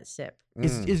liked that sip.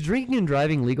 Is drinking and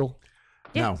driving legal?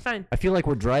 Yeah, No. it's fine. I feel like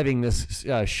we're driving this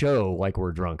show like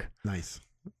we're drunk. Nice.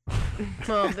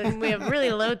 Well, then we have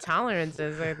really low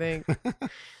tolerances, I think.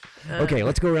 Okay,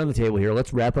 let's go around the table here.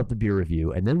 Let's wrap up the beer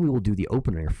review, and then we will do the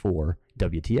opener for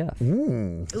WTF.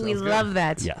 Ooh, We love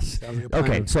that. Yes. Sounds like a Okay,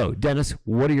 plan. so Dennis,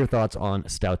 what are your thoughts on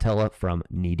Stoutella from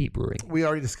Knee Deep Brewing? We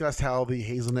already discussed how the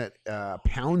hazelnut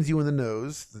pounds you in the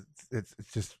nose. It's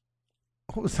just.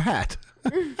 What was that?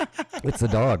 It's the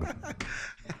dog.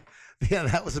 Yeah,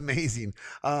 that was amazing.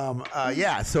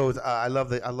 Yeah, so I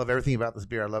love everything about this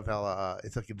beer. I love how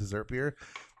it's like a dessert beer.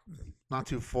 not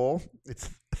too full. It's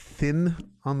thin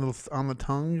on the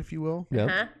tongue, if you will. Yep.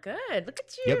 Huh? Good. Look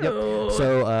at you. Yep.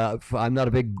 So I'm not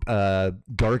a big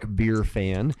dark beer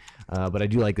fan, but I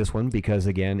do like this one because,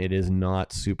 again, it is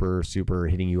not super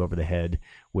hitting you over the head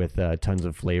with tons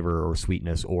of flavor or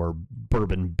sweetness or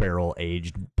bourbon barrel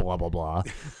aged blah blah blah.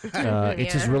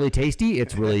 It's just really tasty.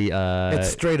 It's really It's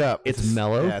straight up. it's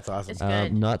mellow. Yeah, it's awesome. It's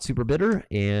good. Not super bitter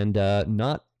and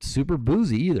not super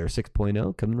boozy either.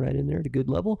 6.0 coming right in there at a good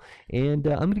level. And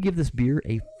I'm going to give this beer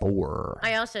a 4.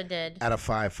 I also did. Out of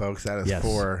 5, folks. That is Yes.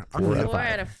 4. 4 out of 4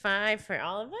 5. out of 5 for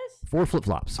all of us. 4 flip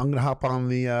flops. I'm gonna hop on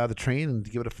the train and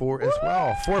give it a 4 as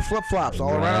well. 4 flip flops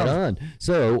all Right around. on.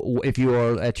 So, if you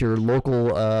are at your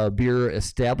local beer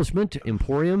establishment,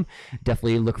 Emporium,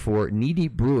 definitely look for Knee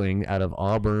Deep Brewing out of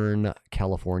Auburn,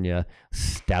 California,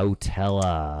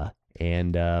 Stoutella.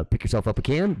 And pick yourself up a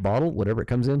can, bottle, whatever it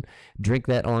comes in. Drink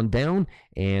that on down.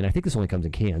 And I think this only comes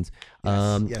in cans.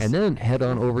 Yes. And then head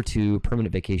on over to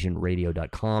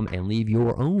permanentvacationradio.com and leave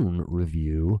your own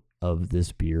review of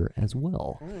this beer as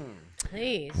well.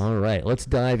 Please. All right, let's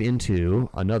dive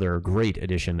into another great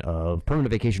edition of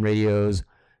Permanent Vacation Radio's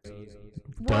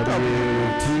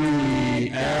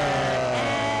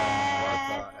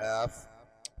F.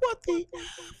 What the?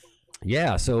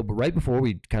 Yeah, so but right before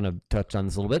we kind of touched on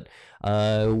this a little bit,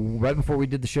 right before we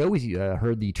did the show, we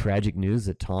heard the tragic news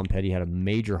that Tom Petty had a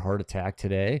major heart attack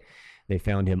today. They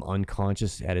found him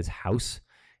unconscious at his house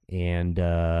and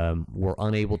were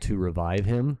unable to revive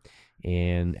him.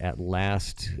 And at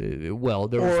last, well,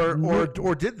 there was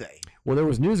Or did they? Well, there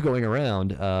was news going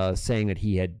around saying that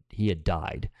he had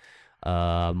died,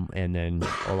 and then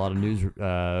a lot of news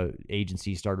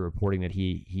agencies started reporting that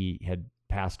he had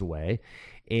passed away.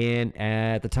 And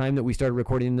at the time that we started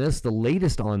recording this, the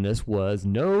latest on this was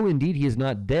no, indeed, he is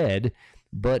not dead,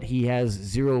 but he has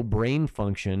 0 brain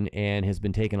function and has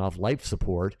been taken off life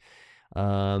support.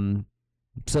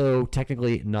 So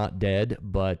technically not dead,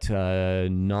 but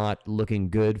not looking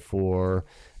good for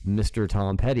Mr.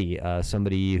 Tom Petty,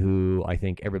 somebody who I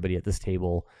think everybody at this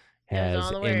table Knows has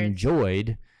all the words.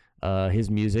 enjoyed his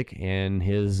music and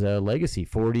his legacy.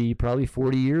 Probably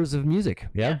 40 years of music.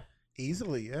 Yeah.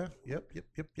 Easily, yeah. Yep.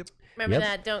 Remember Yep.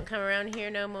 that "Don't Come Around Here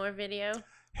No More" video?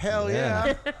 Hell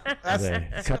Yeah. yeah.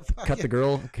 That's Cut the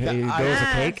girl, girls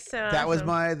a cake. So that was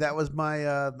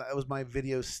awesome. my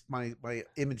video, my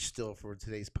image still for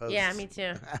today's post. Yeah, me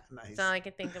too. Nice. That's all I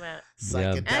could think about.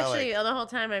 Psychedelic. Actually, the whole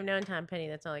time I've known Tom Petty,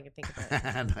 that's all I could think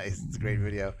about. Nice. It's a great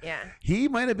video. Yeah. He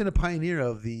might have been a pioneer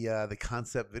of the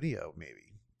concept video, maybe.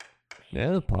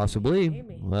 Yeah, possibly.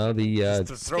 Maybe. Well, the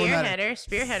Just throwing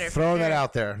Spearheader. for Throwing that sure.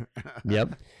 out there.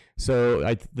 yep. So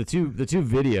the two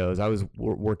videos, I was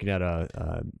working at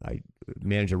I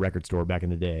managed a record store back in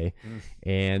the day,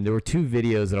 and there were 2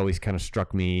 videos that always kind of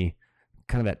struck me,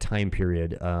 kind of that time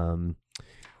period.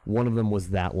 One of them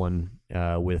was that one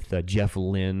with Jeff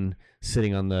Lynne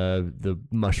sitting on the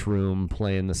mushroom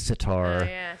playing the sitar,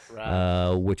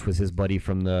 Oh, yes. which was his buddy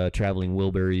from the Traveling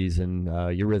Wilburys and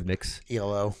Eurythmics.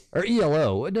 ELO. Or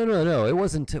ELO. No. It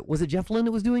wasn't. Was it Jeff Lynne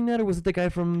that was doing that, or was it the guy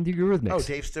from the Eurythmics? Oh,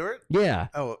 Dave Stewart? Yeah.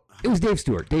 Oh, It was Dave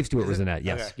Stewart. Dave Stewart was it? in that.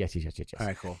 Yes. Okay. Yes. all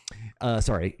right, cool.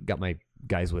 Sorry, got my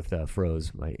guys with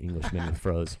Froze, my Englishmen with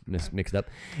Froze mixed up.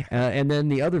 And then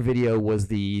the other video was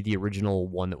the original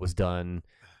one that was done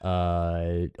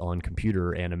on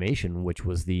computer animation, which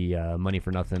was the Money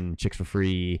for Nothing, Chicks for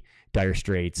Free, Dire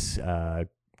Straits,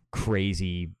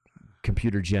 crazy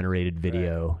computer generated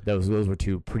video. Those were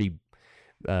 2 pretty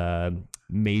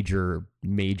major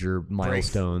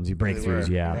milestones, breakthroughs,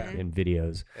 were. yeah, in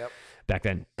videos Yep. back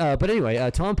then. But anyway,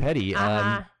 Tom Petty.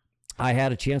 Uh-huh. I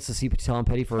had a chance to see Tom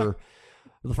Petty for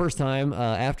the first time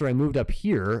after I moved up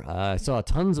here. I saw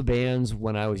tons of bands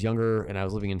when I was younger and I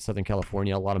was living in Southern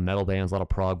California, a lot of metal bands, a lot of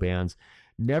prog bands.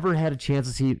 Never had a chance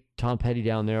to see Tom Petty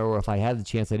down there, or if I had the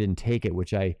chance, I didn't take it,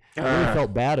 which I really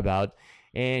felt bad about.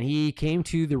 And he came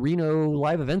to the Reno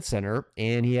Live Event Center,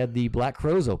 and he had the Black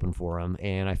Crowes open for him,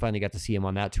 and I finally got to see him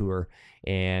on that tour.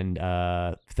 And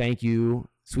thank you,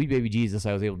 sweet baby Jesus,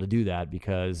 I was able to do that,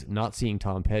 because not seeing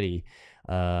Tom Petty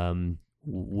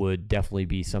would definitely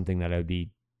be something that I would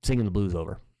be singing the blues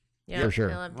over. Yeah, for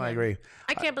sure. I loved I him. agree.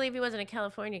 I can't believe he wasn't a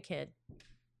California kid.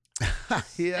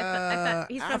 Yeah. I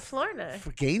thought he's from Florida.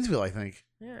 From Gainesville, I think.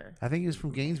 Yeah. I think he was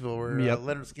from Gainesville, where Yep.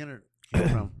 Leonard Skinner came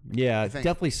from. Yeah, I think.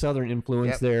 definitely Southern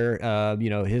influence Yep.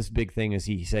 there. His big thing is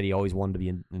he said he always wanted to be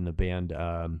in the band,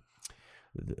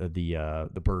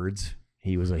 the Byrds.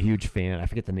 He was a huge fan. I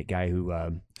forget the guy who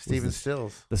was Stephen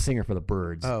Stills. the singer for the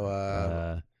Byrds.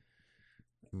 Oh,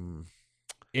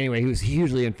 Anyway, he was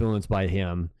hugely influenced by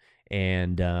him,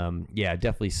 and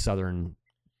definitely Southern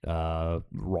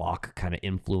rock kind of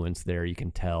influence there. You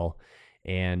can tell.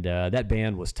 And that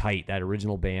band was tight. That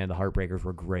original band, the Heartbreakers,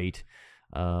 were great.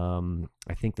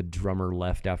 I think the drummer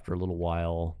left after a little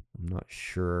while. I'm not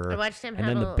sure. I watched him and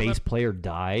then the bass player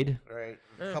died. Right.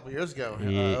 A couple years ago,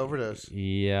 He- overdose.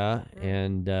 Yeah,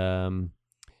 and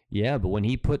but when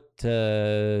he put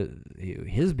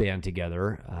his band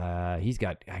together, he's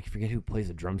got, I forget who plays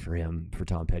the drums for him, for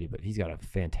Tom Petty, but he's got a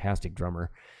fantastic drummer.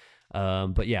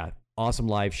 But yeah, awesome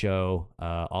live show,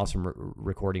 awesome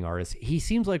recording artist. He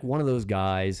seems like one of those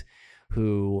guys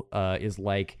who is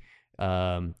like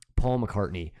Paul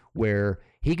McCartney, where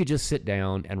he could just sit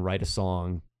down and write a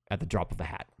song at the drop of a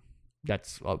hat.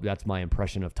 That's my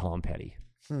impression of Tom Petty.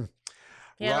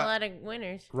 He had a lot of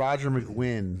winners. Roger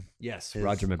McGuinn. Yes, is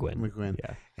Roger McGuinn.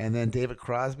 Yeah. And then David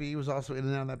Crosby was also in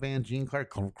and out of that band. Gene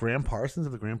Clark. Graham Parsons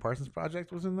of the Graham Parsons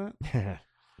Project was in that.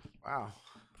 Wow.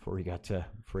 Before he got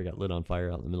lit on fire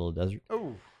out in the middle of the desert.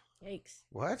 Oh. Yikes.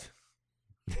 What?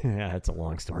 Yeah, that's a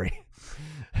long story.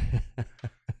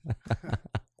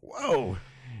 Whoa.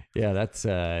 Yeah, that's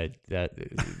that.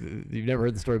 You've never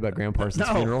heard the story about Graham Parsons'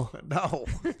 funeral? No.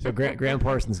 So Graham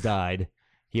Parsons died.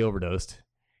 He overdosed,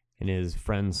 and his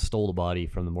friends stole the body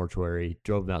from the mortuary,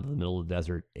 drove him out to the middle of the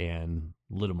desert, and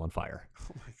lit him on fire.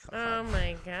 Oh my God. Oh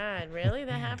my God! Really?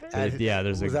 That happened? Yeah,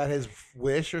 was that his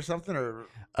wish or something, or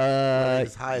uh,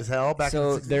 as high as hell back?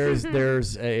 so in the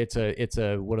 60s? it's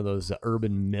a one of those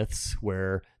urban myths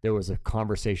where there was a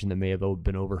conversation that may have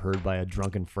been overheard by a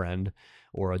drunken friend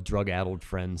or a drug-addled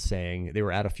friend saying they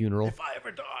were at a funeral.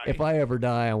 If I ever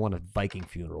die, I want a Viking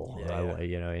funeral.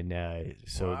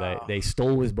 So Wow. they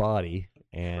stole his body,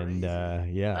 and Oh,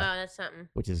 that's something.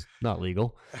 which is not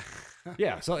legal.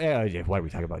 Yeah. So why are we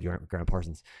talking about Graham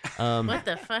Parsons? What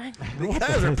the fuck?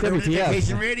 Because we're permanent WTF?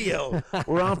 vacation radio.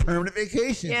 We're on permanent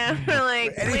vacation. Yeah, we're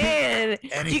like, Anything- man, did you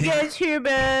anything- guys hear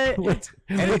about? What's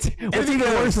even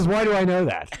worse is why do I know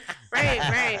that?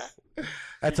 Right.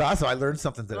 That's awesome. I learned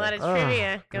something A today. lot of Oh,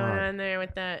 trivia going God. on there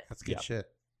with that. That's good Yeah. shit.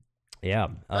 Yeah.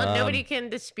 Well, nobody can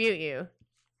dispute you.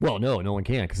 Well, no one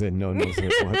can because no one knows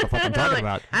what the fuck I'm talking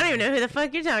about. I don't even know who the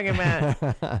fuck you're talking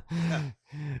about.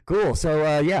 Cool. So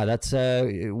that's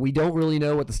we don't really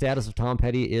know what the status of Tom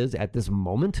Petty is at this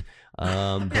moment,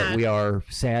 but we are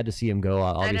sad to see him go.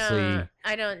 Obviously,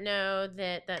 I don't know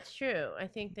that that's true. I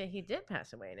think that he did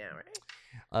pass away now,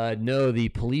 right? no. The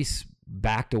police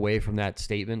backed away from that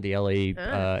statement. The LA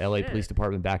shit. Police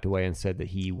Department backed away and said that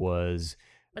he was.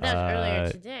 But that was earlier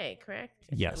today, correct?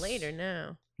 It's yes. Later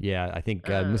now. Yeah, I think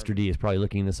Mr. D is probably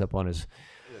looking this up on his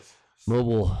Yes.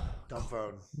 mobile Dumb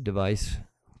phone. device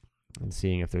and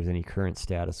seeing if there's any current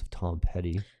status of Tom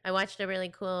Petty. I watched a really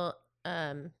cool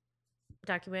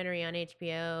documentary on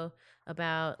HBO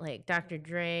about like Dr.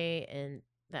 Dre and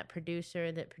that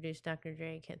producer that produced Dr.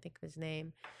 Dre. Can't think of his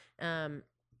name.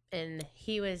 And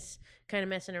he was kind of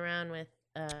messing around with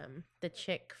the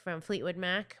chick from Fleetwood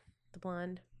Mac, the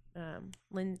blonde.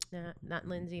 Not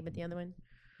Lindsay, but the other one.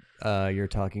 You're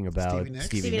talking about Stevie Nicks?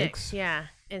 Stevie Nicks? Yeah.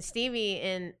 And Stevie,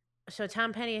 and so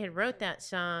Tom Petty had wrote that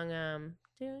song,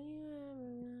 Do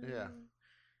You Ever Yeah.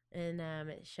 And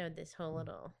it showed this whole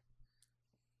little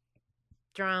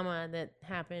drama that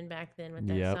happened back then with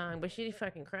that Yep. song. But she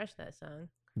fucking crushed that song.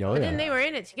 Oh, But yeah. then they were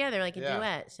in it together like a Yeah.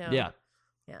 duet. So Yeah.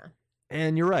 Yeah.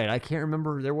 And you're right. I can't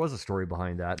remember. There was a story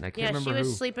behind that, and I can't Yeah, remember she was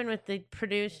who. sleeping with the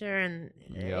producer, and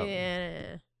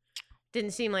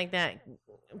didn't seem like that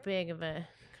big of a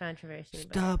controversy.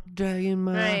 But Stop dragging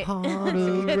my Right. heart It's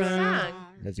a good around. song.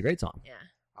 That's a great song. yeah.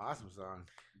 Awesome song.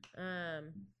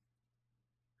 Um,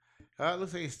 It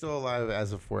looks like he's still alive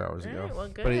as of 4 hours All ago. right, well,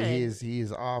 But good. he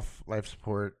is off life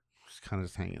support, just kind of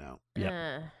just hanging out.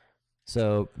 Yeah.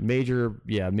 So major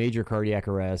cardiac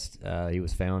arrest. He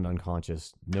was found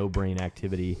unconscious, no brain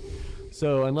activity.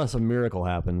 So unless a miracle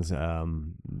happens,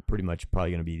 pretty much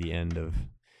probably going to be the end of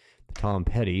Tom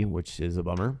Petty, which is a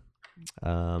bummer.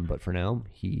 But for now,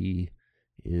 he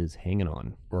is hanging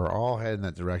on. We're all heading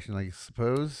that direction, I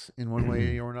suppose, in one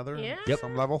way or another. Yeah. on Yep.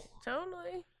 Some level.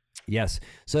 Totally. Yes.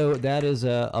 So that is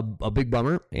a big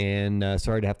bummer, and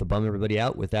sorry to have to bum everybody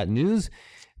out with that news.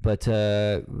 But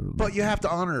But you have to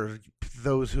honor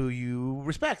those who you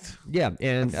respect. yeah,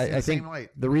 and That's in I the think same light.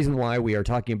 the reason why we are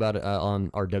talking about it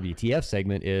on our WTF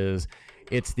segment is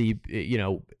it's the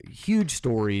huge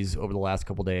stories over the last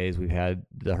couple days. We've had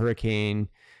the hurricane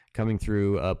coming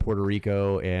through Puerto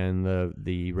Rico, and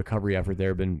the recovery effort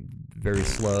there been very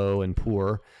slow and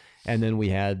poor. And then we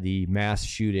had the mass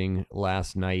shooting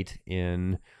last night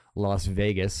in Las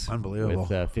Vegas. Unbelievable.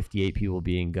 With 58 people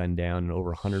being gunned down and over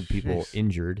 100 people Jeez.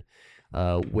 injured.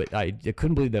 I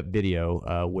couldn't believe that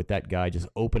video with that guy just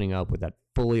opening up with that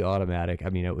fully automatic. I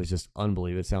mean, it was just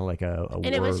unbelievable. It sounded like a And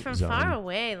war it was from zone. far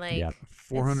away, like Yeah.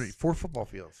 4 football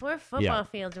fields. 4 football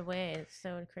fields away. It's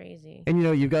so crazy. And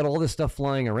you've got all this stuff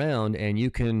flying around, and you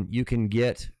can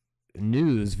get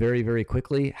news very, very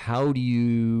quickly. How do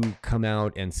you come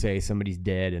out and say somebody's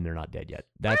dead and they're not dead yet?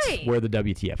 That's Right. where the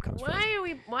WTF comes from.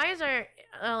 Why is our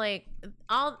like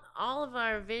all of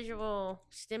our visual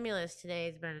stimulus today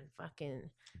has been fucking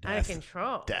out of Death.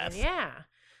 control. Death. Yeah.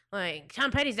 Like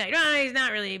Tom Petty's like, no, he's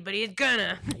not really, but he's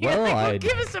gonna. You're Well, like, I'd-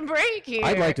 give us a break here.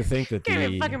 I'd like to think that Can't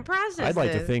even fucking process I'd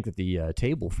like to this. think that the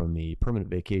table from the Permanent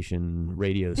Vacation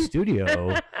Radio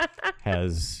Studio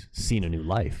has seen a new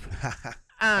life.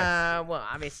 Well,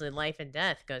 obviously, life and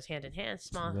death goes hand in hand.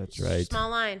 That's right. Small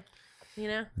line,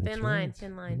 thin That's line, right.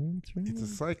 thin line. That's right. It's a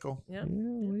cycle. Yep. Yeah,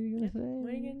 what are you gonna say? What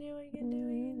are you gonna do? What are you gonna do?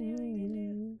 What are you gonna do? What are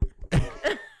you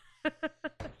gonna do?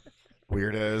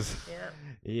 Weirdos.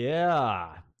 Yeah.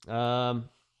 Yeah.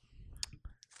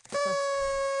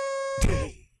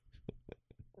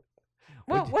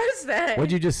 What was that?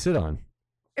 What'd you just sit on?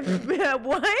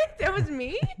 What? That was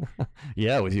me?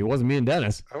 Yeah, it wasn't me and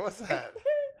Dennis. What was that?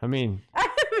 I mean, I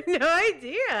have no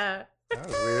idea. That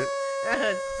was weird.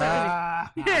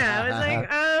 Yeah, I was like,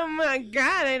 oh my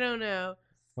god, I don't know.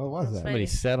 What was that? somebody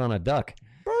sat on a duck.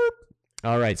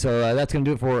 All right, so that's going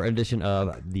to do it for an edition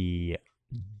of the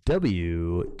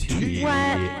WTF.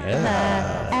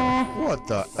 What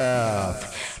the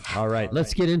F? All right,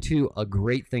 let's get into a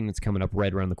great thing that's coming up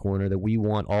right around the corner that we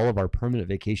want all of our Permanent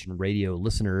Vacation Radio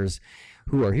listeners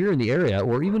who are here in the area,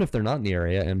 or even if they're not in the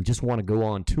area and just want to go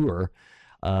on tour,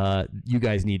 you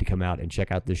guys need to come out and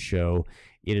check out this show.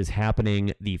 It is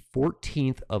happening the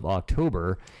 14th of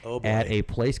October at a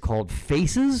place called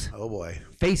Faces. Oh boy.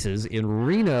 Faces in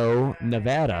Reno,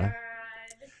 Nevada.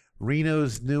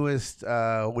 Reno's newest,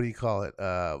 what do you call it?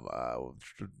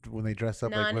 When they dress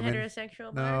up like women?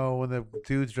 Non-heterosexual bar? No, when the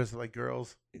dudes dress up like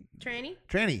girls. Tranny?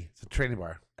 Tranny. It's a tranny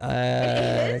bar.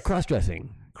 It is?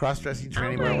 Cross-dressing. Cross-dressing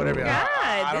tranny Oh bar, my whatever. God,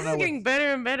 I don't this know is what- getting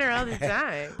better and better all the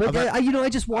time. But I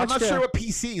just I'm watched. not sure what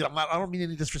PC. I don't mean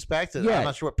any disrespect. Yeah. I'm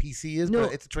not sure what PC is, No.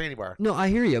 but it's a tranny bar. No, I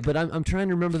hear you, but I'm trying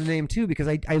to remember the name too because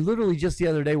I literally just the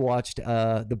other day watched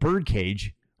The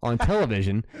Birdcage on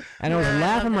television, and I was Yeah, I love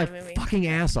laughing my that movie. fucking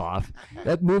ass off.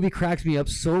 That movie cracks me up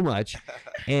so much.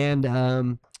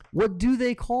 And what do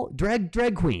they call drag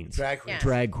queens? Drag queen. Yeah.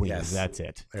 Drag queens. Yes. That's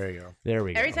it. There you go. There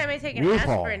we go. Every time I take an RuPaul.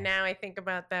 aspirin now, I think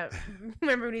about that.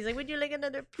 Remember when he's like, would you like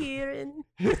another Pirin?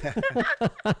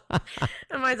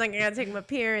 I'm always like, I gotta take my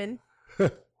Pirin.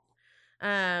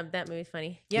 That movie's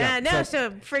funny. Yeah, Yeah, no, so so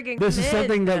friggin' This is commit.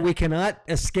 something that we cannot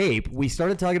escape. We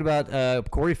started talking about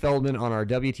Corey Feldman on our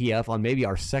WTF on maybe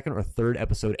our second or third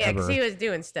episode Yeah, ever. because he was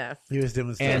doing stuff. He was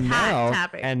doing stuff. And Hot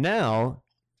topic. now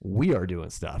we are doing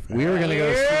stuff. We are going to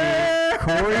go Yeah. see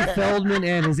Corey Feldman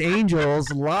and his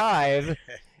Angels live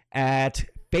at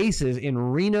Faces in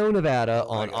Reno, Nevada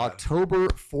on God. October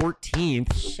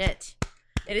 14th. Shit.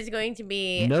 It is going to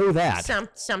be Know that.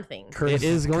 something. It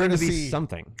is going to be courtesy-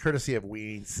 something. Courtesy of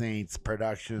We Ain't Saints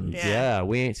Productions. Yeah. Yeah,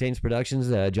 We Ain't Saints Productions.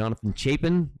 Jonathan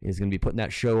Chapin is going to be putting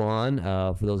that show on.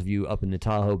 For those of you up in the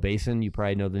Tahoe Basin, you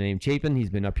probably know the name Chapin. He's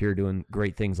been up here doing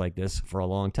great things like this for a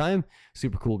long time.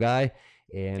 Super cool guy.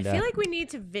 And I feel like we need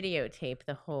to videotape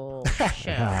the whole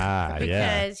show Ah, because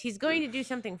yeah. he's going to do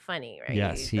something funny, right?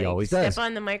 Yes, He's, he always does. Step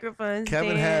on the microphone.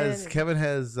 Kevin stand.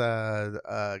 has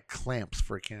clamps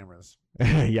for cameras.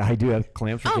 yeah, I do have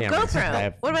clamps for Oh, cameras. GoPro. I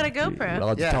have- What about a GoPro?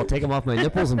 Well, Yeah. I'll take them off my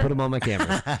nipples and put them on my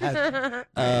camera.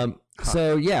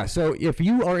 So if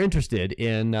you are interested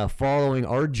in following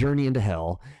our journey into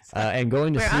hell and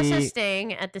going to We're also see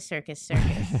staying at the Circus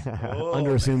Circus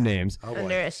under assumed names, Oh boy.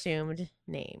 under assumed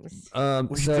names.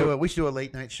 We should do a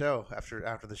late night show after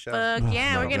the show. Fuck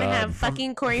yeah, my we're gonna God. have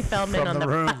fucking Corey Feldman from on the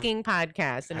the room. fucking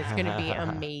podcast, and it's gonna be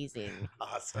amazing.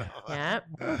 Awesome. Yep.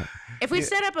 If we Yeah.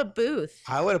 set up a booth,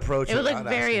 I would approach it would look I'd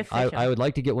very ask him. official. I would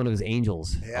like to get one of his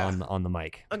angels Yeah. on the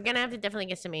mic. We're gonna have to definitely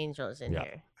get some angels in Yeah.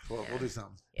 here. We'll do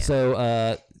something. Yeah.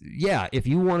 So, if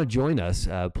you want to join us,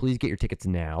 please get your tickets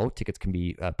now. Tickets can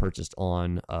be purchased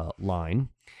online.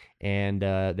 And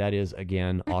that is,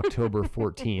 again, October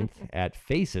 14th at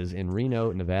Faces in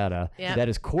Reno, Nevada. Yep. That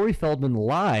is Corey Feldman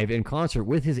live in concert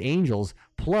with his Angels,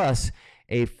 plus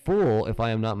a full, if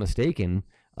I am not mistaken,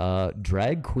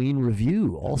 drag queen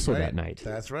review also that night.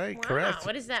 That's right. Wow, Correct.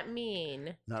 what does that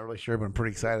mean? Not really sure, but I'm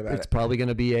pretty excited about It's it. probably going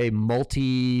to be a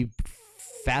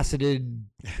multifaceted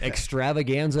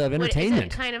extravaganza of What, is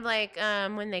entertainment. it kind of like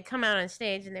when they come out on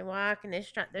stage and they walk and they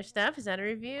strut their stuff? Is that a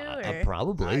review? Or?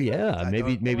 Probably, yeah. I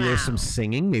Maybe don't- there's Wow. some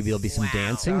singing. Maybe there'll be some Wow.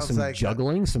 dancing, Sounds some like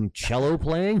juggling, some cello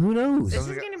playing. Who knows? This Sounds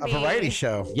is like gonna a be- variety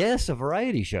show. Yes, a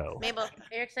variety show. Mabel, are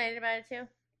you excited about it too?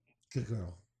 Good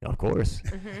girl. Of course.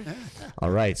 Mm-hmm. All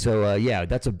right. So, yeah,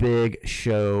 that's a big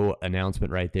show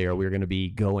announcement right there. We're going to be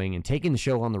going and taking the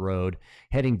show on the road,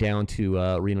 heading down to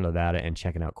Reno, Nevada, and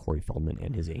checking out Corey Feldman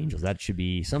and his Angels. That should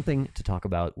be something to talk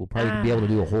about. We'll probably be able to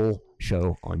do a whole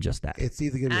show on just that. It's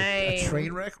either going to be a I-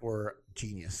 train wreck or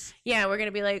genius. Yeah, we're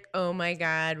gonna be like, oh my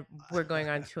god, we're going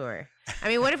on tour. I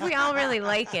mean, what if we all really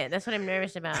like it? That's what I'm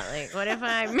nervous about. Like, what if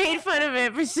I made fun of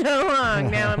it for so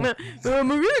long? Now I'm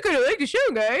really gonna like the show,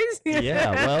 guys.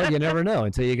 Yeah, well, you never know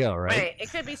until you go, right? Right. It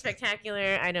could be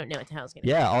spectacular. I don't know what the hell's gonna.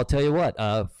 Yeah, I'll tell you what.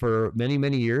 For many,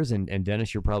 many years, and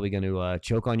Dennis, you're probably going to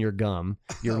choke on your gum,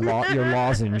 your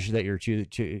lozenge that you're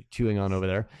chewing on over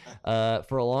there.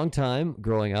 For a long time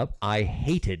growing up, I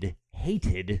hated,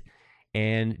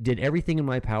 and did everything in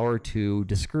my power to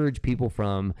discourage people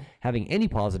from having any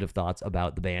positive thoughts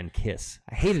about the band Kiss.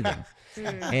 I hated them.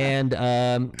 And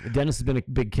Dennis has been a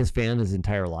big Kiss fan his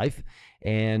entire life.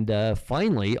 And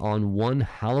finally, on one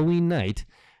Halloween night,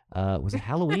 was it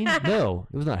Halloween? No,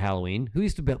 it was not Halloween. Who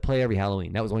used to play every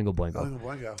Halloween? That was Oingo Boingo.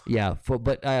 Boingo. Yeah,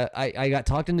 but I got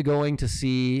talked into going to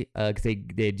see because they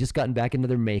had just gotten back into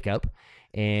their makeup,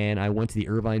 and I went to the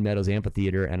Irvine Meadows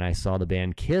Amphitheater and I saw the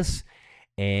band Kiss,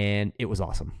 and it was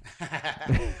awesome.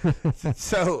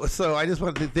 So I just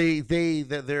want to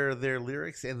their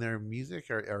lyrics and their music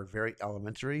are very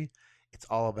elementary. It's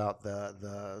all about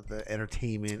the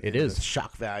entertainment. It and is. the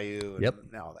shock value. And Yep.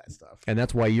 all that stuff. And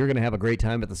that's why you're going to have a great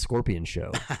time at the Scorpion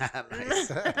show. Nice.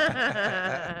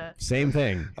 Same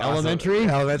thing. Awesome. Elementary,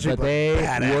 Elementary, but but they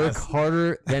badass. work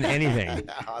harder than anything.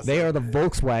 Awesome. They are the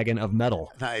Volkswagen of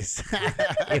metal. Nice.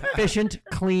 Efficient,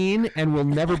 clean, and will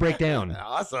never break down.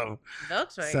 Awesome.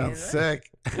 Volkswagen. Sounds sick.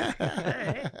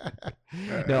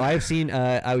 No, I have seen.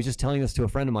 I was just telling this to a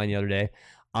friend of mine the other day.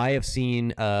 I have seen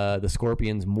the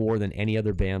Scorpions more than any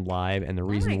other band live, and the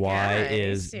reason my why God, are you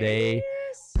is they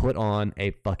serious? put on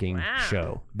a fucking Wow.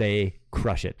 show. They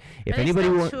crush it. If Are they anybody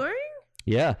still wants, touring?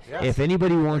 yeah, Yes. if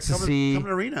anybody wants to Coming see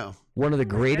to Reno. one of the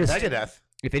greatest, Megadeth.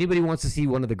 if anybody wants to see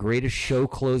one of the greatest show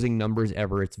closing numbers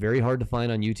ever, it's very hard to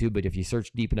find on YouTube, but if you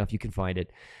search deep enough, you can find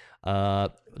it.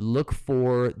 Look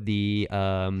for the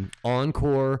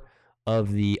encore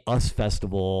of the US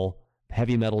Festival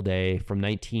Heavy Metal Day from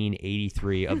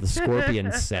 1983 of the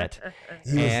Scorpion set,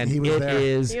 and he was it there.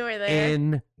 is You were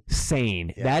there?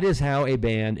 insane. Yeah. That is how a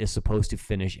band is supposed to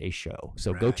finish a show.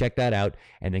 So go Right. check that out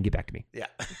and then get back to me. Yeah.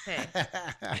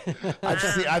 Okay.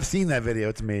 I've seen that video.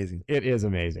 It's amazing. It is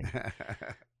amazing.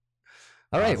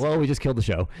 All right, well, we just killed the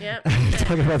show. Yep.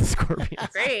 Talking about the Scorpions.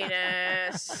 Great.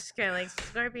 Kind of like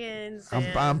Scorpions. I'm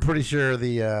and- pretty sure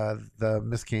the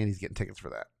Miss Candy's getting tickets for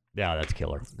that. Yeah, that's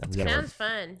killer. That's gonna work. Sounds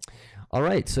fun. All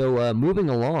right, so moving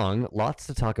along, lots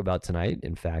to talk about tonight.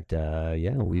 In fact,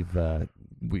 we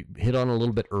hit on a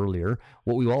little bit earlier.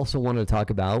 What we also wanted to talk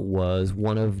about was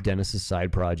one of Dennis's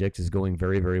side projects is going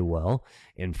very, very well.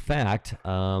 In fact,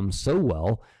 so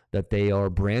well that they are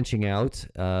branching out.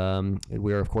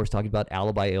 We're, of course, talking about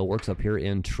Alibi Ale Works up here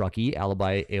in Truckee,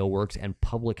 Alibi Ale Works and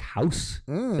Public House.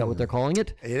 Is that what they're calling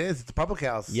it? It is. It's a public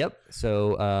house. Yep.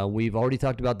 So we've already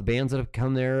talked about the bands that have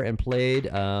come there and played.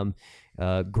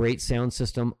 Great sound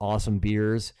system, awesome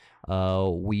beers.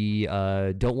 We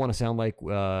don't want to sound like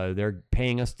they're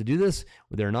paying us to do this.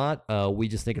 They're not. We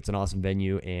just think it's an awesome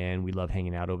venue, and we love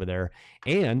hanging out over there.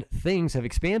 And things have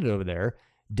expanded over there.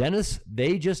 Dennis,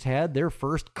 they just had their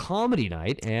first comedy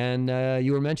night, and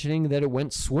you were mentioning that it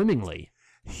went swimmingly.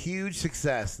 Huge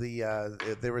success.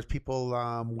 There was people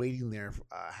waiting there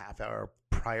a half hour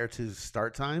prior to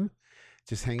start time,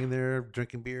 just hanging there,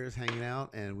 drinking beers, hanging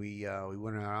out, and we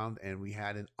went around and we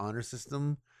had an honor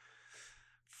system.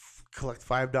 Collect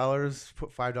 $5,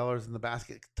 put $5 in the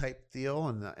basket type deal,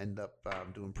 and end up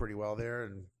doing pretty well there,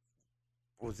 and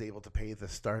was able to pay the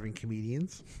starving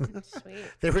comedians. Sweet.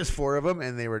 There was 4 of them,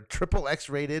 and they were XXX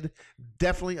rated,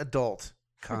 definitely adult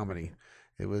comedy.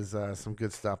 It was some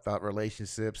good stuff about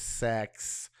relationships,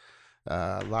 sex,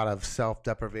 a lot of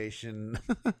self-deprivation.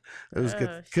 It was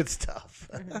good stuff.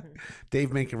 Dave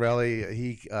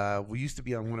Mancarelli, we used to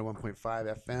be on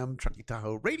 101.5 FM, Truckee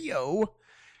Tahoe Radio,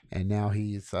 and now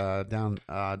he's down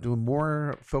doing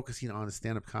more, focusing on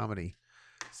stand-up comedy.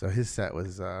 So his set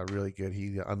was really good.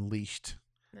 He unleashed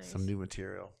some new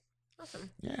material. Awesome.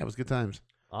 Yeah, it was good times.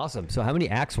 Awesome. So how many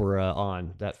acts were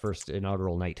on that first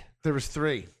inaugural night? There was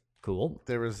 3. Cool.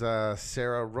 There was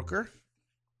Sarah Rooker,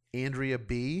 Andrea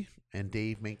B., and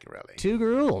Dave Mancarelli. 2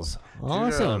 girls. Two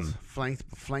Awesome. girls,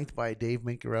 flanked by Dave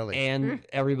Mancarelli. And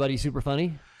everybody super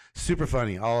funny. Super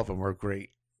funny. All of them were great.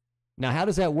 Now, how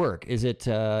does that work? Is it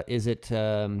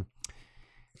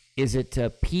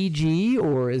PG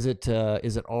or is it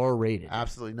R rated?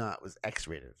 Absolutely not. It was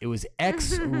X-rated. It was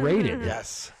X rated.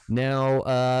 Yes.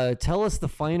 Now, tell us the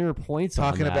finer points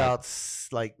Talking on that. about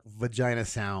like vagina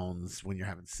sounds when you're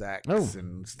having sex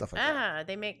and stuff like that.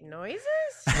 They make noises?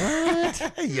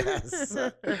 What? Yes.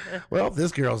 Well,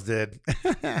 this girl's did.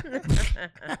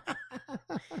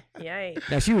 Yikes.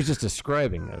 Now, she was just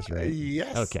describing this, right?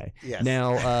 Yes. Okay. Yes.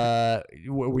 Now,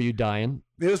 were you dying?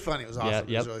 It was funny. It was awesome. Yeah. It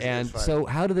Yep. was really- it And was fun. so,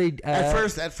 how do they? at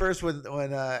first,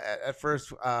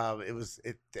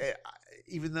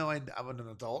 even though I'm an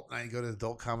adult and I go to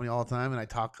adult comedy all the time and I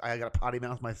got a potty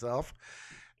mouth myself.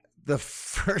 The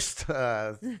first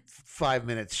 5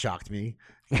 minutes shocked me.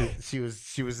 She was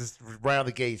just right out of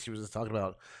the gate. She was just talking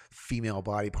about female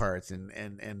body parts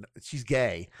and she's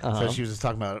gay, Uh-huh. so she was just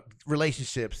talking about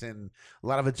relationships and a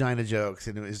lot of vagina jokes,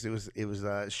 and it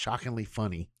was shockingly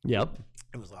funny. Yep.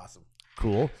 It was awesome.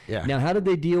 Cool. Yeah. Now, how did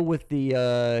they deal with the?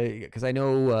 Because I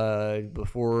know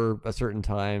before a certain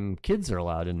time, kids are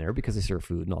allowed in there because they serve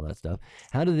food and all that stuff.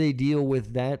 How do they deal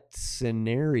with that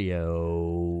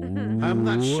scenario? I'm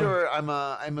not sure.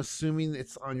 I'm assuming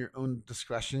it's on your own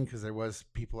discretion because there was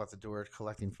people at the door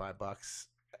collecting $5,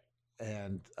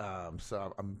 and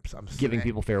so I'm Giving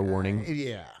people fair warning.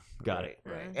 Yeah, Got it.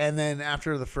 right. And then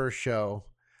after the first show,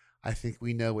 I think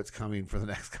we know what's coming for the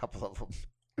next couple of them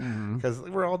Mhm. because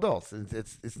we're all adults.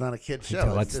 It's not a kid show.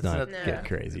 So let's not No. get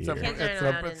crazy. It's a, here. Kids aren't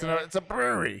allowed in there. it's a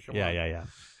brewery. Come on.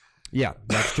 Yeah,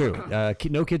 that's true.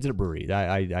 No kids in a brewery.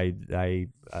 I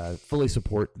fully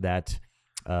support that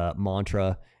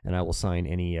mantra, and I will sign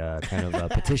any kind of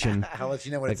petition I'll let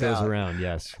you know when that it's goes out. around.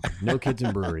 Yes, no kids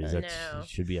in breweries. That No.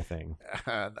 should be a thing.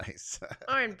 Nice.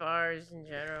 Or in bars in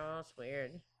general. It's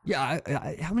weird. Yeah,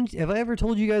 how many have I ever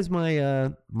told you guys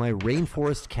my my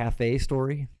Rainforest Cafe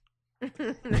story?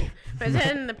 But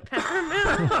then the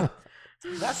peppermint.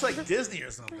 That's like Disney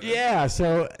or something. Yeah.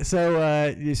 So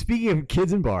speaking of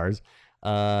kids and bars,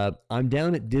 I'm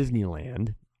down at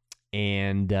Disneyland,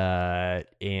 and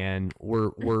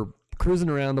we're cruising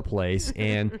around the place,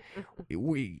 and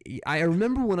I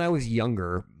remember when I was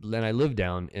younger and I lived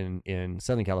down in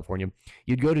Southern California,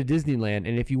 you'd go to Disneyland,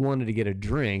 and if you wanted to get a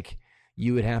drink,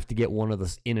 you would have to get one of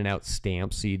the In-N-Out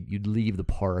stamps. So you'd leave the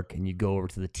park and you'd go over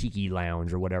to the Tiki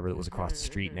Lounge or whatever that was across the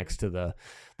street next to the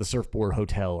Surfboard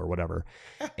Hotel or whatever.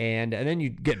 And then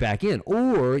you'd get back in.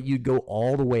 Or you'd go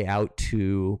all the way out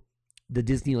to the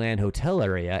Disneyland Hotel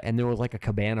area, and there was like a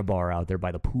cabana bar out there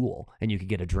by the pool, and you could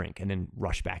get a drink and then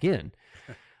rush back in.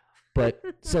 But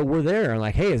so we're there, and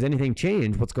like, hey, has anything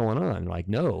changed? What's going on? Like,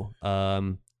 no.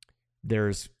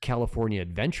 There's California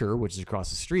Adventure, which is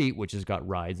across the street, which has got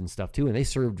rides and stuff too, and they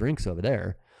serve drinks over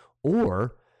there.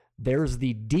 Or there's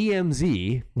the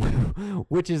DMZ,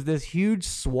 which is this huge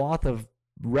swath of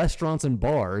restaurants and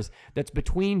bars that's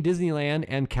between Disneyland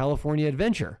and California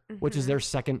Adventure, which is their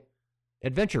second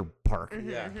adventure park.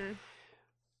 Yeah.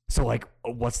 So like,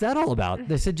 what's that all about?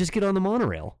 They said, just get on the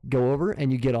monorail, go over,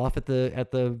 and you get off at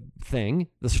the thing,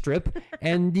 the strip,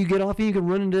 and you get off and you can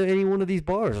run into any one of these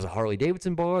bars. There's a Harley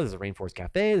Davidson bar, there's a Rainforest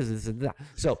Cafe, there's this and that.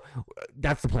 So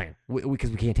that's the plan, because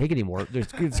we can't take it anymore. There's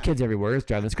kids everywhere. It's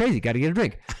driving us crazy. Got to get a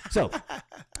drink. So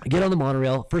get on the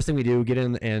monorail. First thing we do, get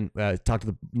in and talk to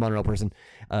the monorail person.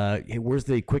 Hey, where's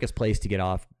the quickest place to get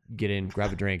off? Get in,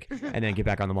 grab a drink, and then get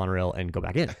back on the monorail and go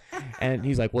back in. And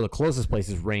he's like, well, the closest place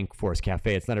is Rainforest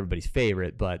Cafe. It's not everybody's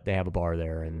favorite, but they have a bar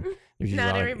there. And there's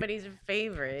Not usually- everybody's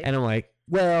favorite. And I'm like,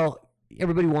 well,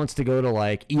 everybody wants to go to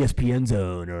like ESPN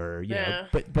Zone or, you know,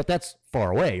 but that's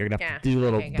far away. You're going to have to do a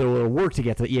little work to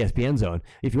get to the ESPN Zone.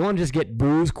 If you want to just get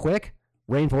booze quick,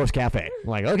 Rainforest Cafe. I'm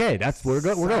like, okay, that's where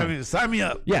we're going. Sign me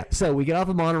up. Yeah, so we get off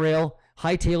the monorail,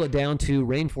 hightail it down to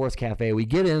Rainforest Cafe. We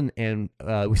get in and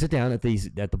we sit down at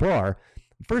the bar.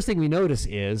 First thing we notice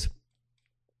is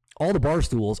all the bar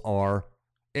stools are.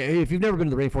 If you've never been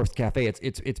to the Rainforest Cafe,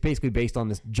 it's basically based on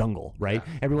this jungle, right?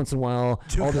 Yeah. Every once in a while,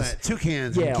 all this,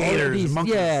 toucans, yeah, and all of gators, these,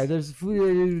 monkeys. yeah. There's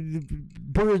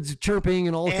birds chirping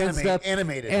and all kinds of stuff.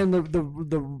 Animated. And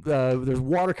there's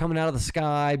water coming out of the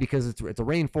sky because it's a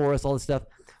rainforest, all this stuff.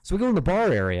 So we go in the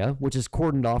bar area, which is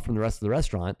cordoned off from the rest of the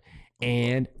restaurant,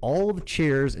 and all the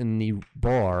chairs in the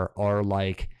bar are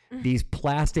like these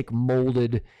plastic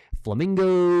molded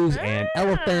flamingos and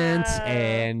elephants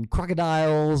and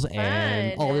crocodiles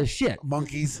and all this shit.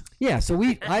 Monkeys. Yeah, so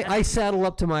I saddle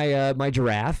up to my my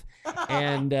giraffe,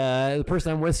 and the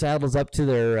person I'm with saddles up to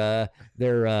their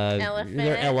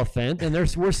elephant, and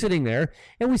we're sitting there,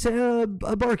 and we say,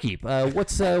 barkeep,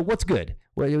 what's good?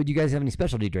 Well, do you guys have any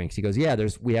specialty drinks? He goes, yeah,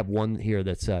 we have one here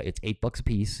that's it's $8 a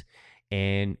piece,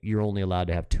 and you're only allowed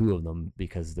to have 2 of them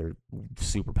because they're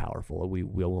super powerful. We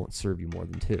won't serve you more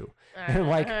than 2. And I'm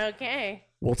like, okay.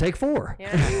 We'll take 4.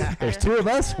 Yeah. There's 2 of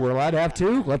us. We're allowed to have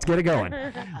 2. Let's get it going.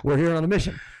 We're here on a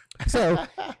mission. So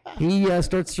he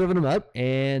starts serving them up,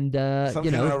 and some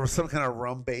kind of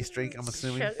rum-based drink, I'm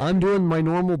assuming. I'm doing my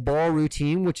normal bar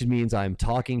routine, which means I'm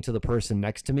talking to the person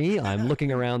next to me. I'm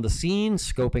looking around the scene,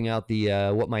 scoping out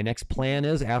the what my next plan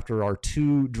is after our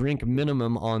 2-drink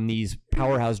minimum on these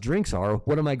powerhouse drinks are.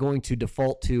 What am I going to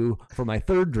default to for my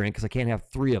 3rd drink, because I can't have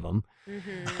 3 of them.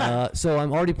 So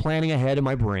I'm already planning ahead in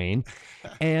my brain,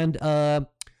 and to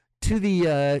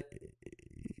the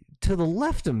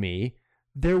left of me,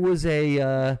 there was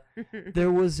a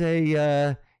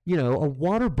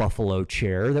water buffalo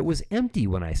chair that was empty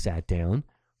when I sat down,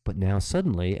 but now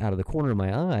suddenly out of the corner of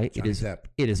my eye, it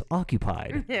is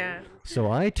occupied. Yeah.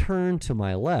 So I turned to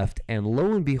my left, and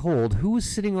lo and behold, who was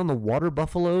sitting on the water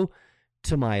buffalo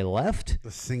to my left?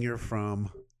 The singer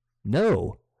from...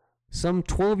 No, some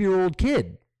 12-year-old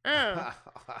kid. Oh.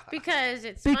 Because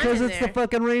it's the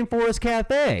fucking Rainforest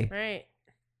Cafe. Right.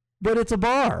 But it's a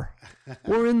bar.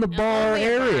 We're in the bar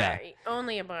area.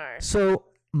 Only a bar. So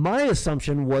my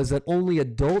assumption was that only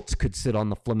adults could sit on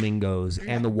the flamingos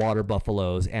and the water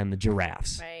buffaloes and the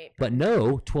giraffes. Right. But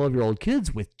no, 12-year-old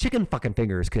kids with chicken fucking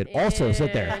fingers could also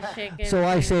sit there. Chicken So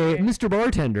I say, finger. Mr.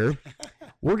 Bartender,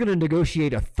 we're going to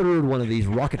negotiate a 3rd one of these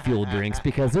rocket fuel drinks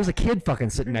because there's a kid fucking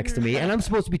sitting next to me, and I'm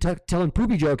supposed to be telling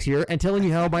poopy jokes here and telling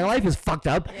you how my life is fucked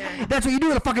up. Yeah. That's what you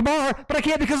do at a fucking bar, but I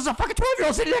can't because there's a fucking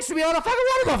 12-year-old sitting next to me on a fucking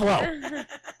water buffalo.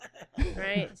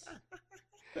 Right.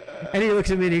 And he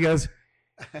looks at me and he goes,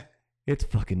 it's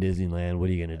fucking Disneyland. What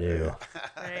are you going to do?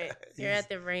 Right. You're at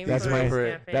the Rainforest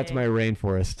That's my Cafe.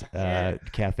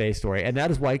 Rainforest cafe story. And that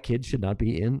is why kids should not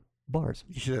be in bars.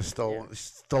 You should have stole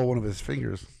one of his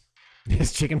fingers.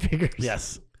 His chicken fingers?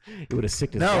 Yes. It would have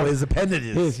sicked his his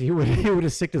appendages. He would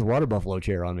have sicked his water buffalo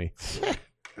chair on me.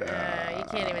 You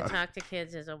can't even talk to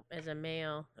kids as a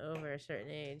male over a certain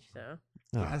age, so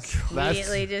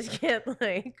immediately just get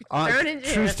like thrown in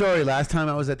jail. True story. Last time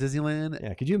I was at Disneyland.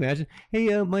 Yeah, could you imagine?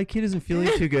 Hey, my kid isn't feeling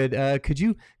too good. Could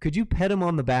you pet him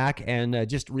on the back and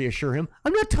just reassure him?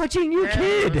 I'm not touching your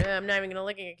kid. I'm not even gonna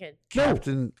look at your kid.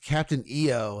 Captain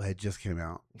EO had just came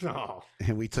out. Oh.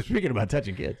 And we took Speaking about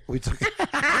touching kids. we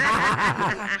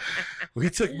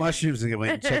took mushrooms and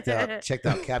went and checked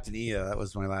out Captain EO. That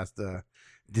was my last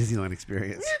Disneyland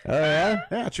experience. Oh yeah?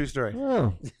 Yeah, true story.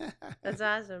 Oh. That's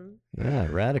awesome. Yeah,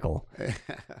 radical.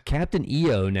 Captain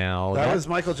EO now. That was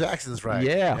Michael Jackson's ride.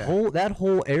 Yeah, that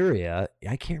whole area.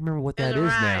 I can't remember what that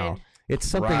is now. It's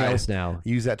something Ride. else now.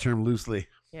 Use that term loosely.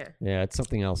 Yeah. Yeah, it's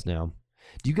something else now.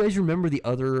 Do you guys remember the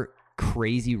other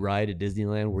crazy ride at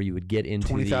Disneyland where you would get into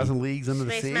 20,000 Leagues Under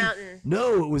the Space Sea? Mountain.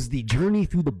 No, it was the Journey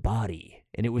Through the Body.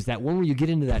 And it was that one where you get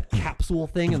into that capsule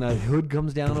thing and the hood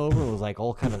comes down over. It was like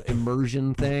all kind of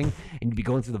immersion thing. And you'd be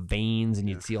going through the veins and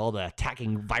you'd see all the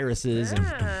attacking viruses. And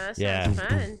That yeah. sounds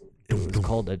fun. It was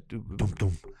called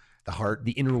The heart.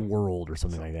 The Inner World or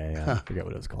something like that. Yeah, I forget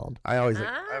what it was called. I always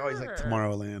like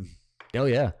Tomorrowland. Oh,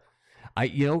 yeah.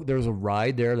 There was a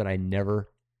ride there that I never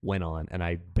went on. And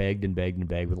I begged and begged and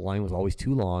begged, but the line was always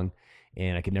too long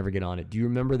and I could never get on it. Do you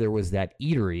remember there was that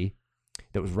eatery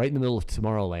that was right in the middle of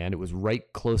Tomorrowland? It was right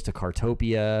close to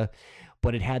Cartopia,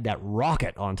 but it had that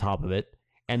rocket on top of it.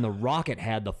 And the rocket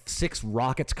had the 6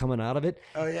 rockets coming out of it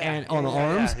and on the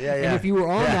arms. And if you were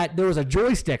on that, there was a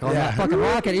joystick on that fucking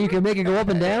rocket and you could make it go up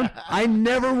and down. I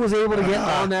never was able to get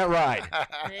on that ride.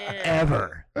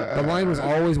 Ever. The line was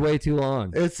always way too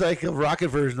long. It's like a rocket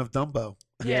version of Dumbo.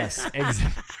 Yes.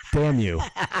 Damn you.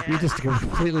 You just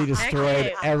completely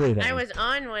destroyed everything. I was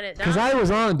on when it Because I was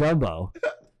on Dumbo.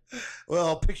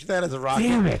 Well, picture that as a rocket.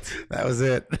 Damn it. That was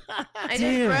it. I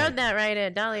just rode that ride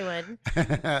at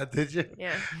Dollywood. Did you?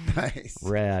 Yeah. Nice.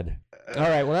 Rad. All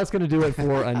right, well, that's going to do it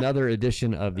for another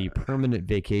edition of the Permanent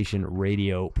Vacation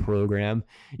Radio program.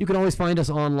 You can always find us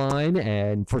online,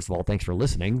 and first of all, thanks for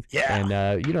listening. Yeah.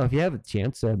 And, if you have a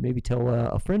chance, maybe tell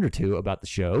a friend or two about the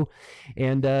show.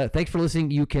 And thanks for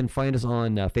listening. You can find us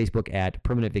on Facebook at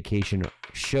Permanent Vacation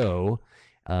Show.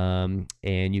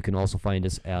 And you can also find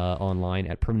us online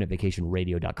at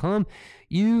permanentvacationradio.com.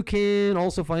 You can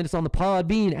also find us on the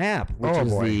Podbean app, which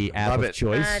is the app Love of it.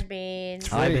 choice. Podbean.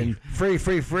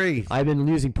 Free. I've been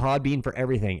using Podbean for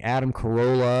everything. Adam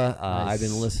Carolla. I've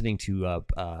been listening to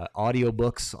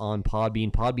audiobooks on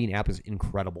Podbean. Podbean app is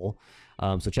incredible.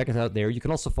 So check us out there. You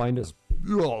can also find us,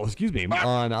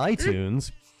 on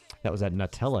iTunes. That was that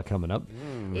Nutella coming up.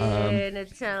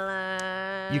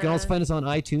 Nutella. You can also find us on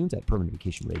iTunes at Permanent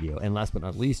Vacation Radio. And last but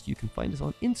not least, you can find us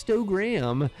on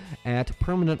Instagram at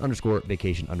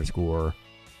permanent_vacation_radio.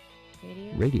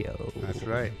 That's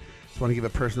right. Just want to give a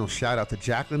personal shout out to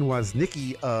Jacqueline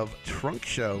Woznicki of Trunk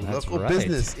Show, That's local right.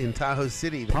 business in Tahoe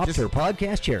City. that Pops just- her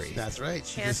podcast cherries. That's right.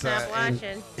 She Can't just, stop and-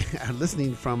 watching. and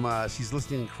listening from. She's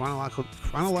listening in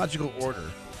chronological order.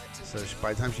 So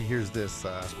by the time she hears this,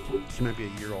 she might be a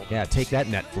year old. Yeah, take that,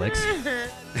 Netflix.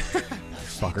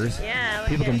 Fuckers. Yeah.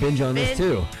 People can binge on this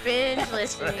too. Binge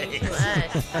listening to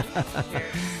us.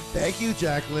 Thank you,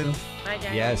 Jacqueline. Bye,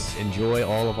 Jackie. Yes, enjoy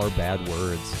all of our bad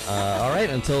words. All right,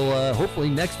 until hopefully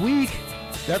next week.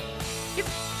 Yep.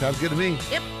 Sounds good to me.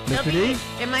 Yep. Mr. it'll be- D?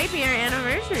 It might be our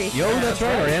anniversary. Yo, soon. that's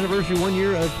right. Our anniversary 1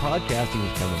 year of podcasting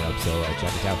is coming up, so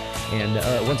check us out. And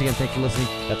once again, thanks for listening.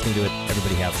 That's going to do it.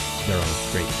 Everybody have their own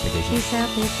great vacation. Peace out,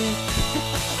 bitches.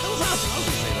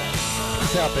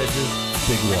 Peace out, bitches.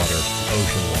 Big water,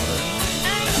 ocean water.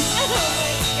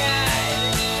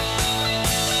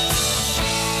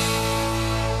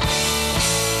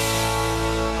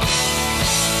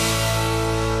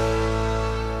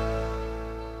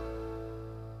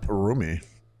 Oh Roomy. my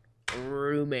God.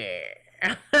 Roomy.